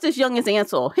seemed just as young as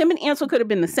Ansel. Him and Ansel could have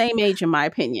been the same age, in my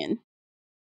opinion.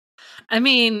 I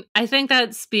think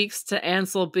that speaks to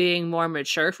Ansel being more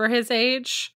mature for his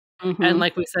age. And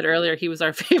like we said earlier, he was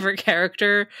our favorite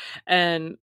character.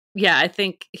 And yeah, I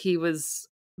think he was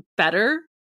better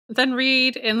than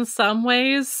Reed in some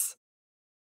ways.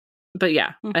 But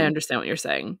yeah, I understand what you're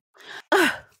saying.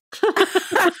 I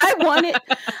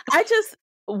just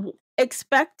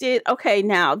expected, okay,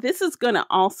 now this is going to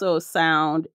also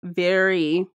sound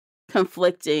very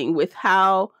conflicting with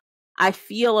how I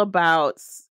feel about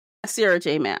Sarah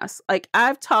J. Maas. Like,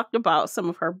 I've talked about some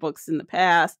of her books in the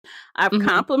past. I've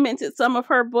complimented some of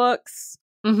her books.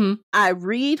 I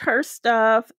read her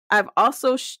stuff. I've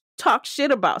also talked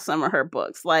shit about some of her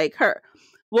books. Like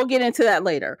we'll get into that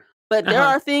later. But there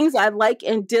are things I like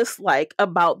and dislike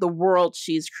about the world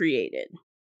she's created.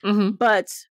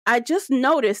 But I just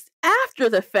noticed after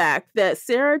the fact that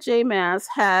Sarah J. Maas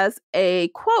has a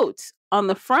quote on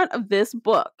the front of this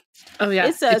book. Oh, yeah.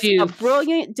 It says, a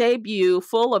brilliant debut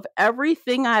full of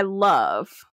everything I love.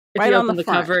 If right you on open the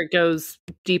the cover, it goes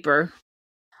deeper.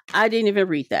 I didn't even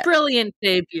read that. Brilliant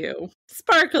debut.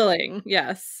 Sparkling.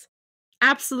 Yes.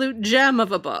 Absolute gem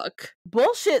of a book.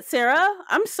 Bullshit, Sarah.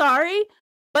 I'm sorry.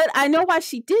 But I know why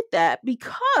she did that,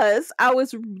 because I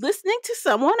was listening to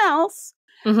someone else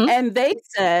and they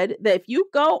said that if you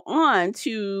go on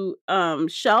to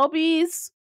Shelby's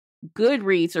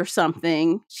Goodreads or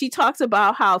something, she talks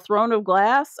about how Throne of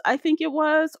Glass, I think it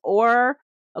was, or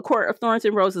A Court of Thorns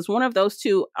and Roses, one of those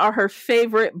two are her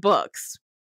favorite books.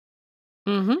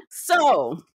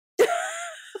 So,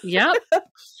 yep.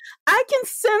 I can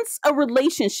sense a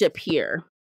relationship here.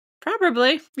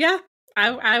 Probably. Yeah.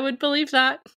 I would believe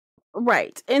that.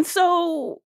 Right. And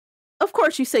so, of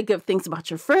course, you say good things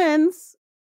about your friends.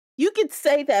 You could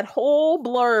say that whole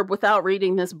blurb without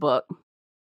reading this book.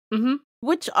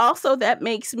 Which also that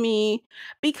makes me,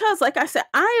 because like I said,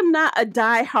 I am not a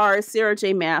diehard Sarah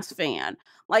J. Maas fan.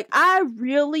 Like, I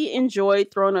really enjoyed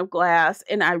Throne of Glass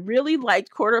and I really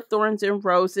liked Court of Thorns and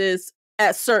Roses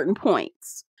at certain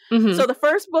points. So the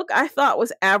first book I thought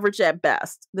was average at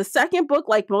best. The second book,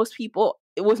 like most people,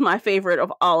 it was my favorite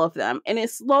of all of them. And it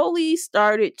slowly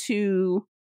started to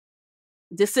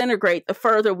disintegrate the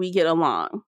further we get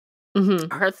along.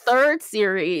 Her third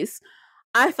series,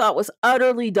 I thought was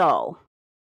utterly dull.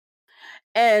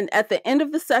 And at the end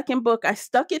of the second book, I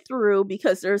stuck it through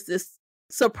because there's this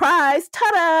surprise,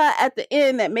 ta-da, at the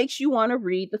end that makes you want to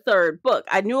read the third book.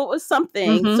 I knew it was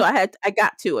something, so I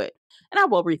got to it. And I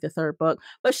will read the third book.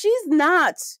 But she is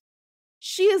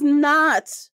not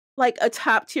like a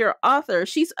top tier author.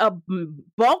 She's a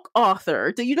bulk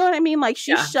author. Do you know what I mean? Like,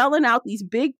 she's shelling out these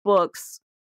big books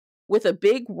with a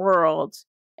big world.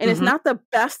 And it's not the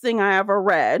best thing I ever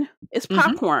read. It's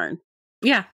popcorn.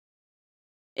 Yeah.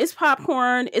 It's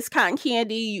popcorn. It's cotton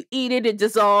candy. You eat it, it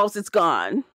dissolves, it's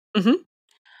gone.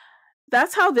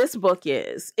 That's how this book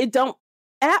is. It don't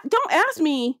ask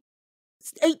me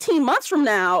 18 months from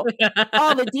now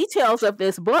all the details of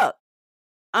this book.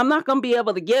 I'm not going to be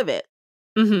able to give it.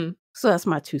 So that's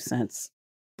my 2 cents.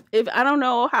 If I don't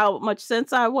know how much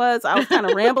sense I was kind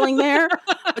of rambling there,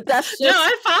 but that's just...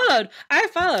 No, I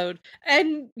followed.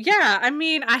 And yeah, I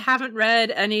mean, I haven't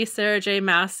read any Sarah J.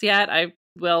 Maas yet. I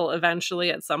will eventually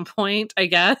at some point, I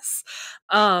guess.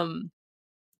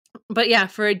 But yeah,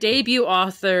 for a debut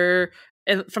author,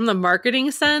 from the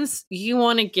marketing sense, you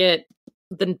want to get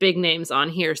the big names on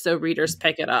here so readers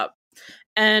pick it up.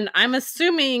 And I'm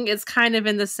assuming it's kind of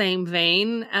in the same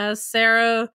vein as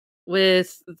Sarah,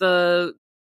 with the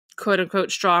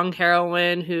quote-unquote strong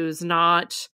heroine who's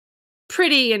not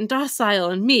pretty and docile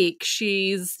and meek.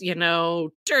 She's,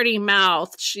 dirty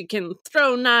mouthed. She can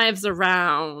throw knives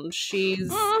around.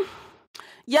 She's...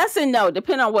 yes and no,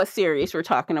 depending on what series we're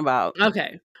talking about.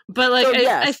 Okay. But like, so,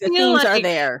 yes, I feel the themes like are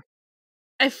there.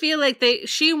 I feel like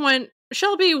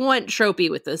Shelby went tropey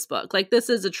with this book. Like, this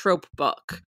is a trope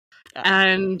book.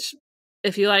 And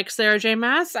if you like Sarah J.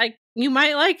 Maas, you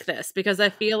might like this, because I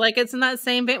feel like it's in that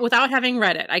same vein without having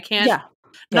read it. I can't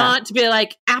not to be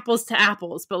like apples to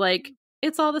apples, but like,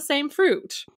 it's all the same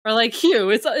fruit. Or like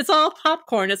it's all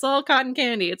popcorn, it's all cotton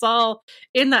candy, it's all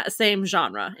in that same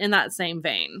genre, in that same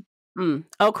vein.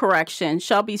 Oh, correction.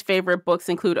 Shelby's favorite books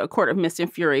include A Court of Mist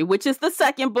and Fury, which is the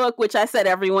second book, which I said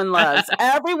everyone loves.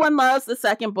 Everyone loves the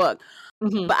second book.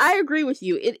 But I agree with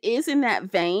you. It is in that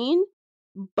vein,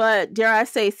 but dare I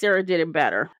say Sarah did it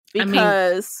better,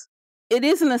 because it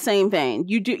is in the same vein.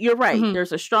 You're right.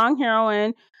 There's a strong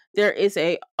heroine. There is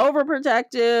a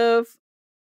overprotective,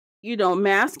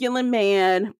 masculine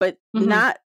man, but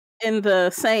not in the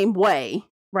same way,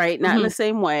 right? Not in the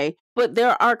same way. But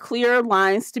there are clear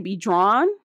lines to be drawn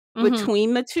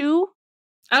between the two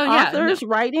authors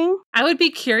writing. I would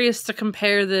be curious to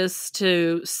compare this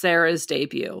to Sarah's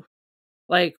debut.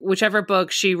 Like, whichever book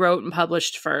she wrote and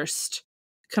published first,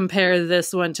 compare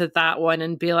this one to that one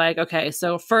and be like, okay,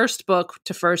 so first book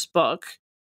to first book,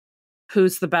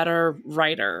 who's the better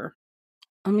writer?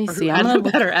 Let me see. I'm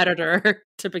the better editor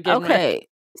to begin with. Okay,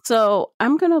 so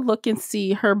I'm going to look and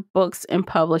see her books in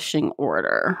publishing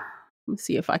order. Let me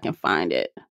see if I can find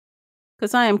it,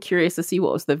 because I am curious to see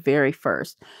what was the very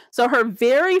first. So her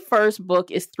very first book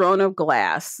is Throne of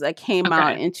Glass that came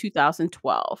out in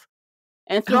 2012.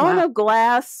 And Throne of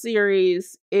Glass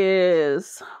series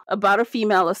is about a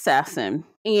female assassin.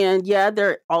 And yeah,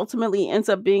 there ultimately ends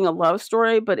up being a love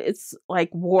story, but it's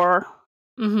like war.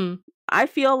 Mm-hmm. I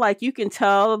feel like you can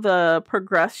tell the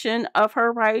progression of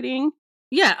her writing.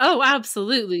 Yeah. Oh,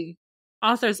 absolutely.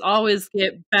 Authors always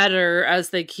get better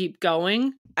as they keep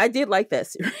going. I did like that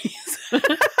series.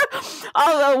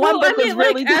 Although one book was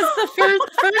really as the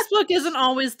first book isn't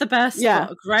always the best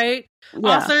book, right?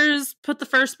 Yeah. Authors put the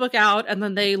first book out and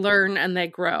then they learn and they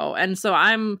grow. And so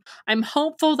I'm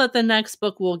hopeful that the next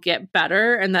book will get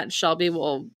better and that Shelby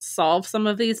will solve some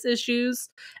of these issues.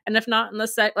 And if not in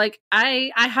the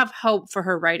I have hope for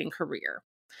her writing career.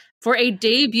 For a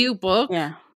debut book,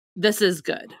 this is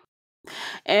good.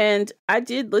 And I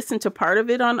did listen to part of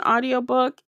it on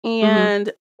audiobook, and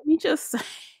let me just say,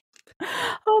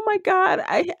 oh my God,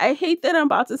 I hate that I'm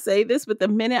about to say this, but the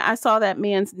minute I saw that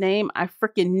man's name, I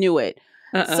freaking knew it.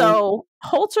 So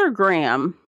Holter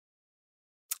Graham,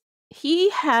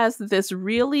 he has this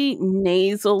really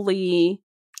nasally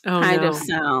kind of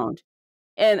sound.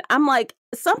 And I'm like,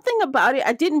 something about it,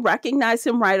 I didn't recognize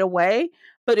him right away,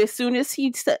 but as soon as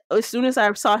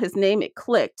I saw his name, it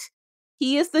clicked.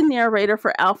 He is the narrator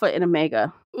for Alpha and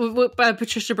Omega. By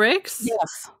Patricia Briggs?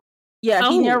 Yes. Yeah,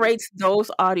 he narrates those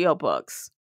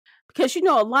audiobooks. Because, a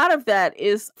lot of that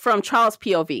is from Charles'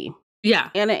 POV.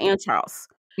 Yeah. Anna and Charles.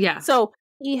 Yeah. So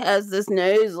he has this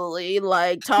nasally,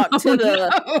 talk to the,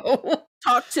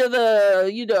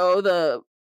 the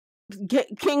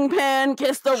Kingpin,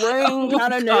 kiss the ring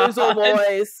kind of nasal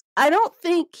voice. I don't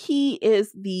think he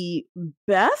is the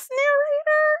best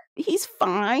narrator. He's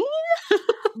fine.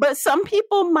 But some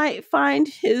people might find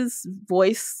his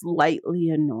voice slightly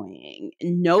annoying.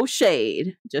 No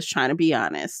shade, just trying to be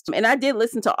honest. And I did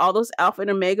listen to all those Alpha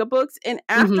and Omega books, and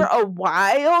after a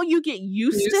while, you get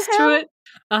used to him. it.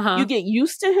 You get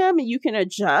used to him, and you can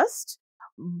adjust.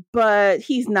 But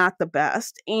he's not the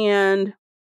best, and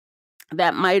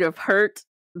that might have hurt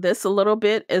this a little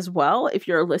bit as well if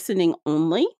you're listening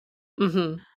only.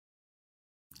 Mm-hmm.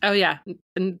 Oh yeah,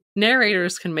 and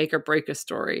narrators can make or break a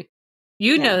story.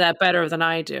 You know that better than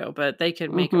I do, but they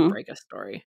can make or break a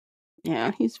story. Yeah,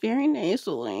 he's very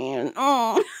nasally, and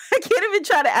I can't even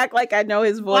try to act like I know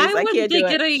his voice. Why wouldn't they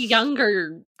get a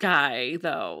younger guy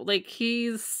though?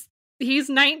 He's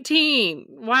 19.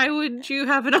 Why would you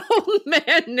have an old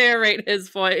man narrate his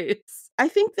voice? I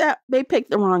think that they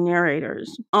picked the wrong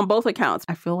narrators on both accounts.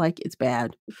 I feel like it's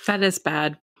bad. That is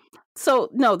bad. So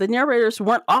no, the narrators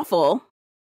weren't awful,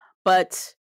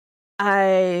 but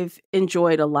I've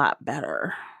enjoyed a lot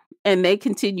better. And they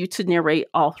continue to narrate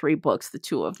all three books, the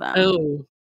two of them. Oh.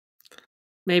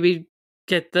 Maybe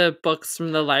get the books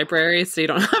from the library so you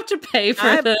don't have to pay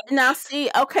for them. Now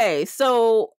see, okay,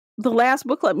 so the last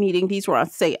book club meeting, these were on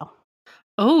sale.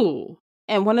 Oh.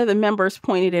 And one of the members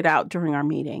pointed it out during our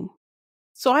meeting.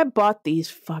 So I bought these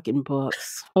fucking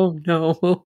books. Oh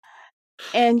no.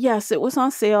 And yes, it was on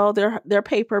sale. They're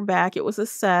paperback. It was a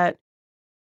set.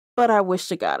 But I wish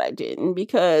to God I didn't,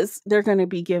 because they're going to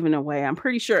be given away, I'm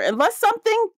pretty sure. Unless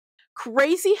something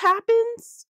crazy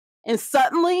happens and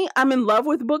suddenly I'm in love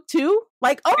with book 2. Oh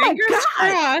my God.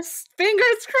 Crossed.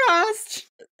 Fingers crossed.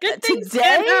 Good things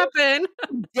can happen.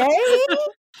 Today,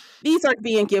 these are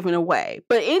being given away.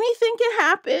 But anything can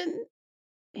happen.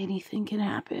 Anything can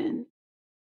happen.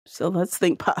 So let's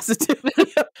think positively.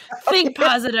 Think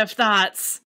positive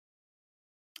thoughts.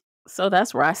 So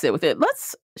that's where I sit with it.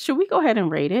 Should we go ahead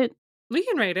and rate it? We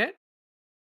can rate it.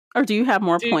 Or do you have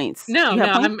more points? No,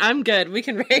 I'm good. We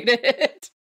can rate it.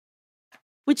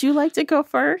 Would you like to go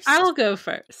first? I'll go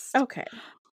first. Okay.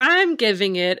 I'm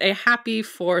giving it a happy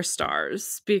 4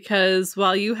 stars because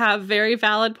while you have very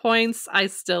valid points, I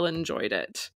still enjoyed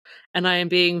it. And I am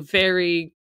being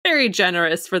very, very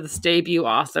generous for this debut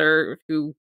author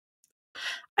who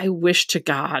I wish to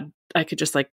God I could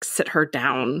just sit her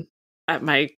down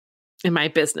in my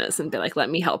business and be like, let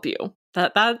me help you.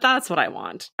 That's what I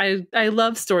want. I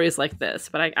love stories like this,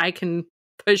 but I can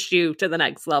push you to the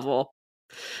next level.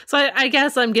 So I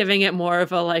guess I'm giving it more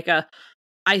of a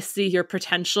I see your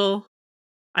potential.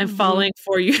 I'm falling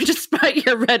for you despite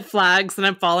your red flags, and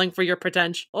I'm falling for your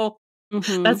potential.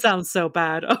 Mm-hmm. That sounds so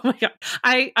bad. Oh my God.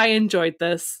 I enjoyed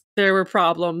this. There were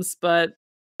problems, but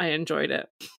I enjoyed it.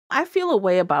 I feel a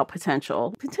way about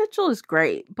potential. Potential is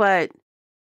great, but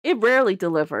it rarely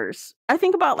delivers. I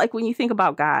think about when you think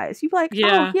about guys, you're like,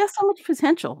 oh, he has so much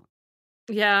potential.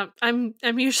 Yeah, I'm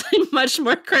usually much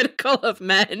more critical of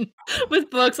men with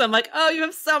books. I'm like, oh, you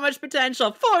have so much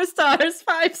potential. 4 stars,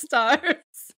 5 stars.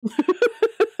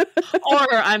 Or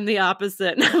I'm the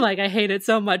opposite. Like, I hate it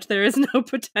so much there is no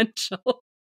potential.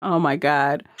 Oh my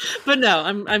God. But no,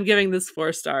 I'm giving this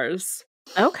 4 stars.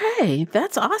 Okay,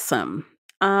 that's awesome.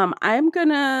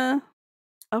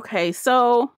 Okay,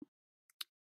 so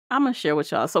I'm gonna share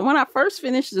with y'all. So when I first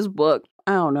finished this book,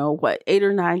 I don't know what, 8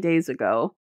 or 9 days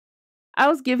ago, I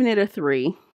was giving it a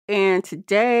 3. And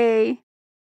today,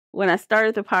 when I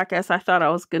started the podcast, I thought I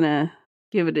was gonna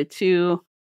give it a 2,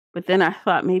 but then I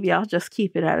thought maybe I'll just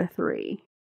keep it at a 3.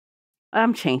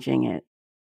 I'm changing it.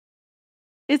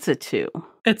 It's a 2.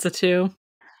 It's a 2.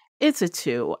 It's a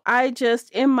 2. I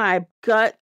just, in my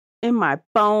gut, in my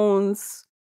bones,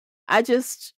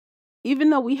 even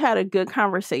though we had a good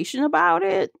conversation about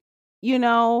it,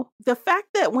 the fact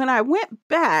that when I went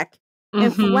back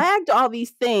and flagged all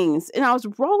these things and I was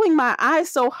rolling my eyes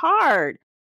so hard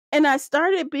and I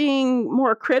started being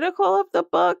more critical of the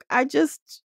book, I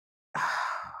just...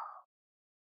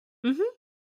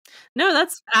 No,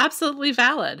 that's absolutely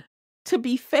valid. To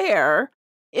be fair,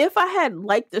 if I had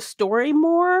liked the story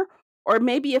more, or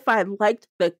maybe if I liked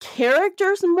the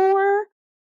characters more,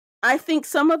 I think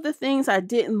some of the things I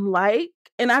didn't like,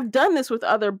 and I've done this with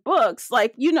other books,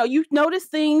 like, you notice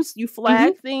things, you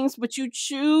flag things, but you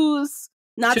choose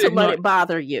not to let it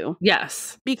bother you.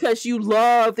 Yes. Because you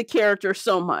love the character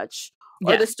so much.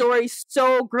 Or the story's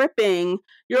so gripping,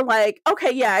 you're like,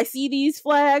 okay, yeah, I see these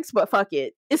flags, but fuck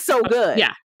it. It's so good.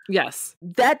 Yeah. Yes.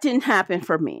 That didn't happen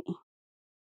for me.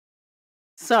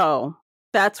 So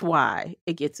that's why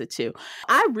it gets a 2.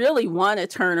 I really want to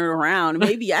turn it around.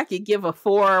 Maybe I could give a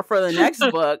 4 for the next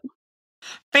book.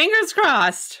 Fingers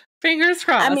crossed. Fingers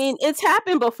crossed. I mean, it's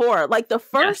happened before. Like the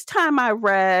first time I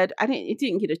read, it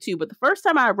didn't get a 2, but the first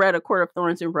time I read A Court of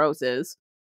Thorns and Roses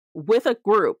with a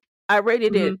group, I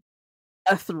rated it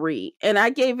a 3, and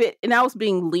I gave it, and I was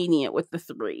being lenient with the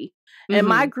 3, and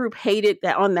my group hated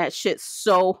that on that shit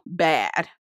so bad.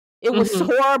 It was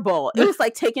horrible. It was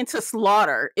like taken to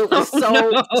slaughter. It was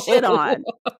shit on.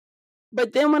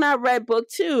 But then when I read book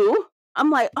 2,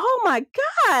 I'm like, oh my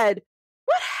God,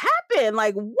 what happened?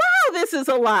 Like, wow, this is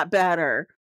a lot better.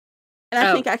 And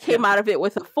I think I came out of it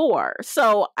with a 4.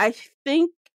 So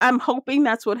I'm hoping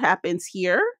that's what happens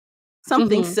here.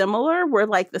 Something similar, where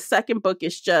like the second book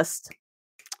is just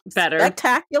better,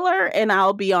 spectacular, and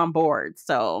I'll be on board.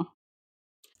 So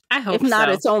I hope if not,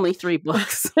 so. it's only 3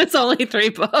 books. It's only 3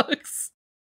 books.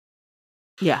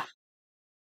 Yeah.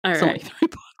 All it's right. only 3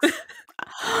 books.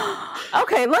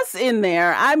 Okay, let's end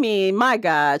there. I mean, my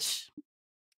gosh.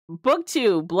 Book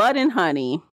 2, Blood and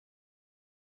Honey.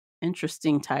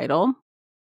 Interesting title.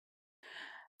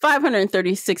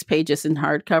 536 pages in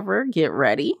hardcover. Get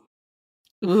ready.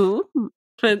 Ooh.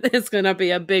 It's going to be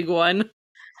a big one.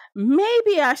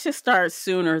 Maybe I should start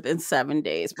sooner than 7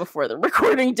 days before the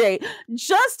recording date,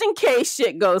 just in case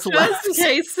shit goes left. Just in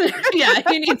case, yeah,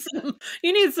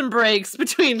 you need some breaks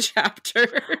between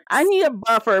chapters. I need a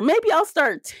buffer. Maybe I'll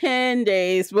start 10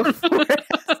 days before it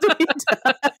has to be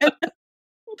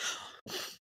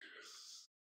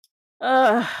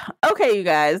done. Okay, you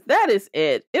guys, that is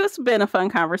it. It's been a fun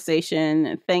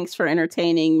conversation. Thanks for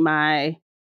entertaining my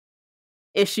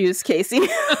issues, Casey.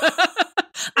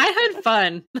 I had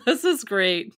fun. This is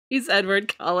great. He's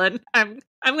Edward Cullen. I'm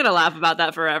gonna laugh about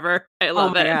that forever. I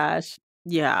love it. Oh my gosh.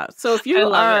 Yeah. So if you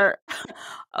are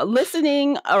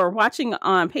listening or watching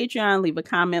on Patreon, leave a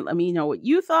comment. Let me know what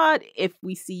you thought. If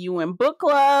we see you in book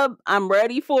club, I'm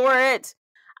ready for it.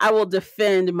 I will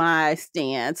defend my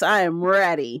stance. I am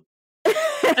ready.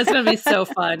 It's gonna be so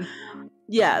fun.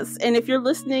 Yes. And if you're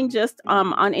listening just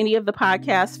on any of the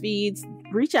podcast feeds,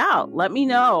 reach out. Let me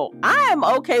know. I'm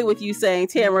okay with you saying,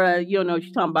 Tamara, you don't know what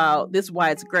you're talking about. This is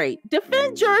why it's great.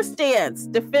 Defend your stance.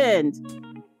 Defend.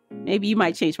 Maybe you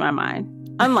might change my mind.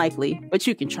 Unlikely, but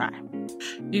you can try.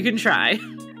 You can try.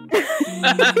 All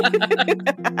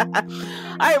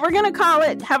right, we're going to call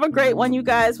it. Have a great one, you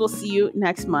guys. We'll see you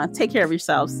next month. Take care of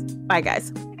yourselves. Bye,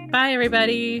 guys. Bye,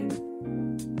 everybody.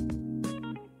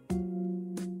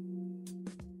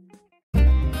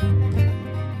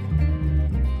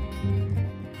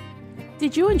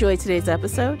 Did you enjoy today's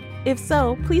episode? If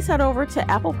so, please head over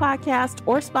to Apple Podcast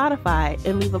or Spotify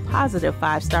and leave a positive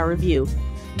 5-star review.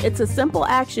 It's a simple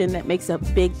action that makes a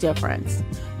big difference.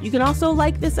 You can also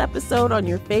like this episode on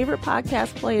your favorite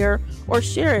podcast player or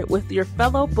share it with your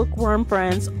fellow bookworm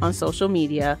friends on social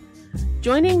media.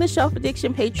 Joining the Shelf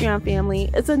Addiction Patreon family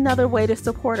is another way to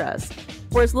support us.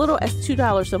 For as little as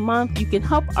 $2 a month, you can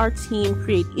help our team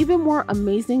create even more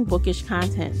amazing bookish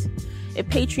content. If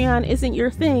Patreon isn't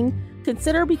your thing,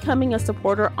 Consider becoming a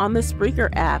supporter on the Spreaker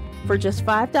app for just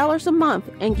 $5 a month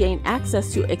and gain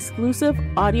access to exclusive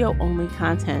audio-only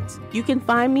content. You can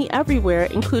find me everywhere,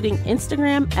 including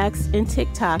Instagram, X, and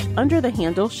TikTok under the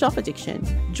handle Shelf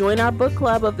Addiction. Join our book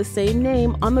club of the same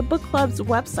name on the book club's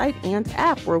website and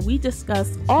app, where we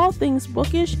discuss all things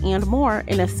bookish and more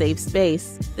in a safe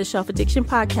space. The Shelf Addiction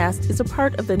podcast is a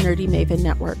part of the Nerdy Maven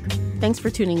Network. Thanks for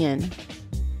tuning in.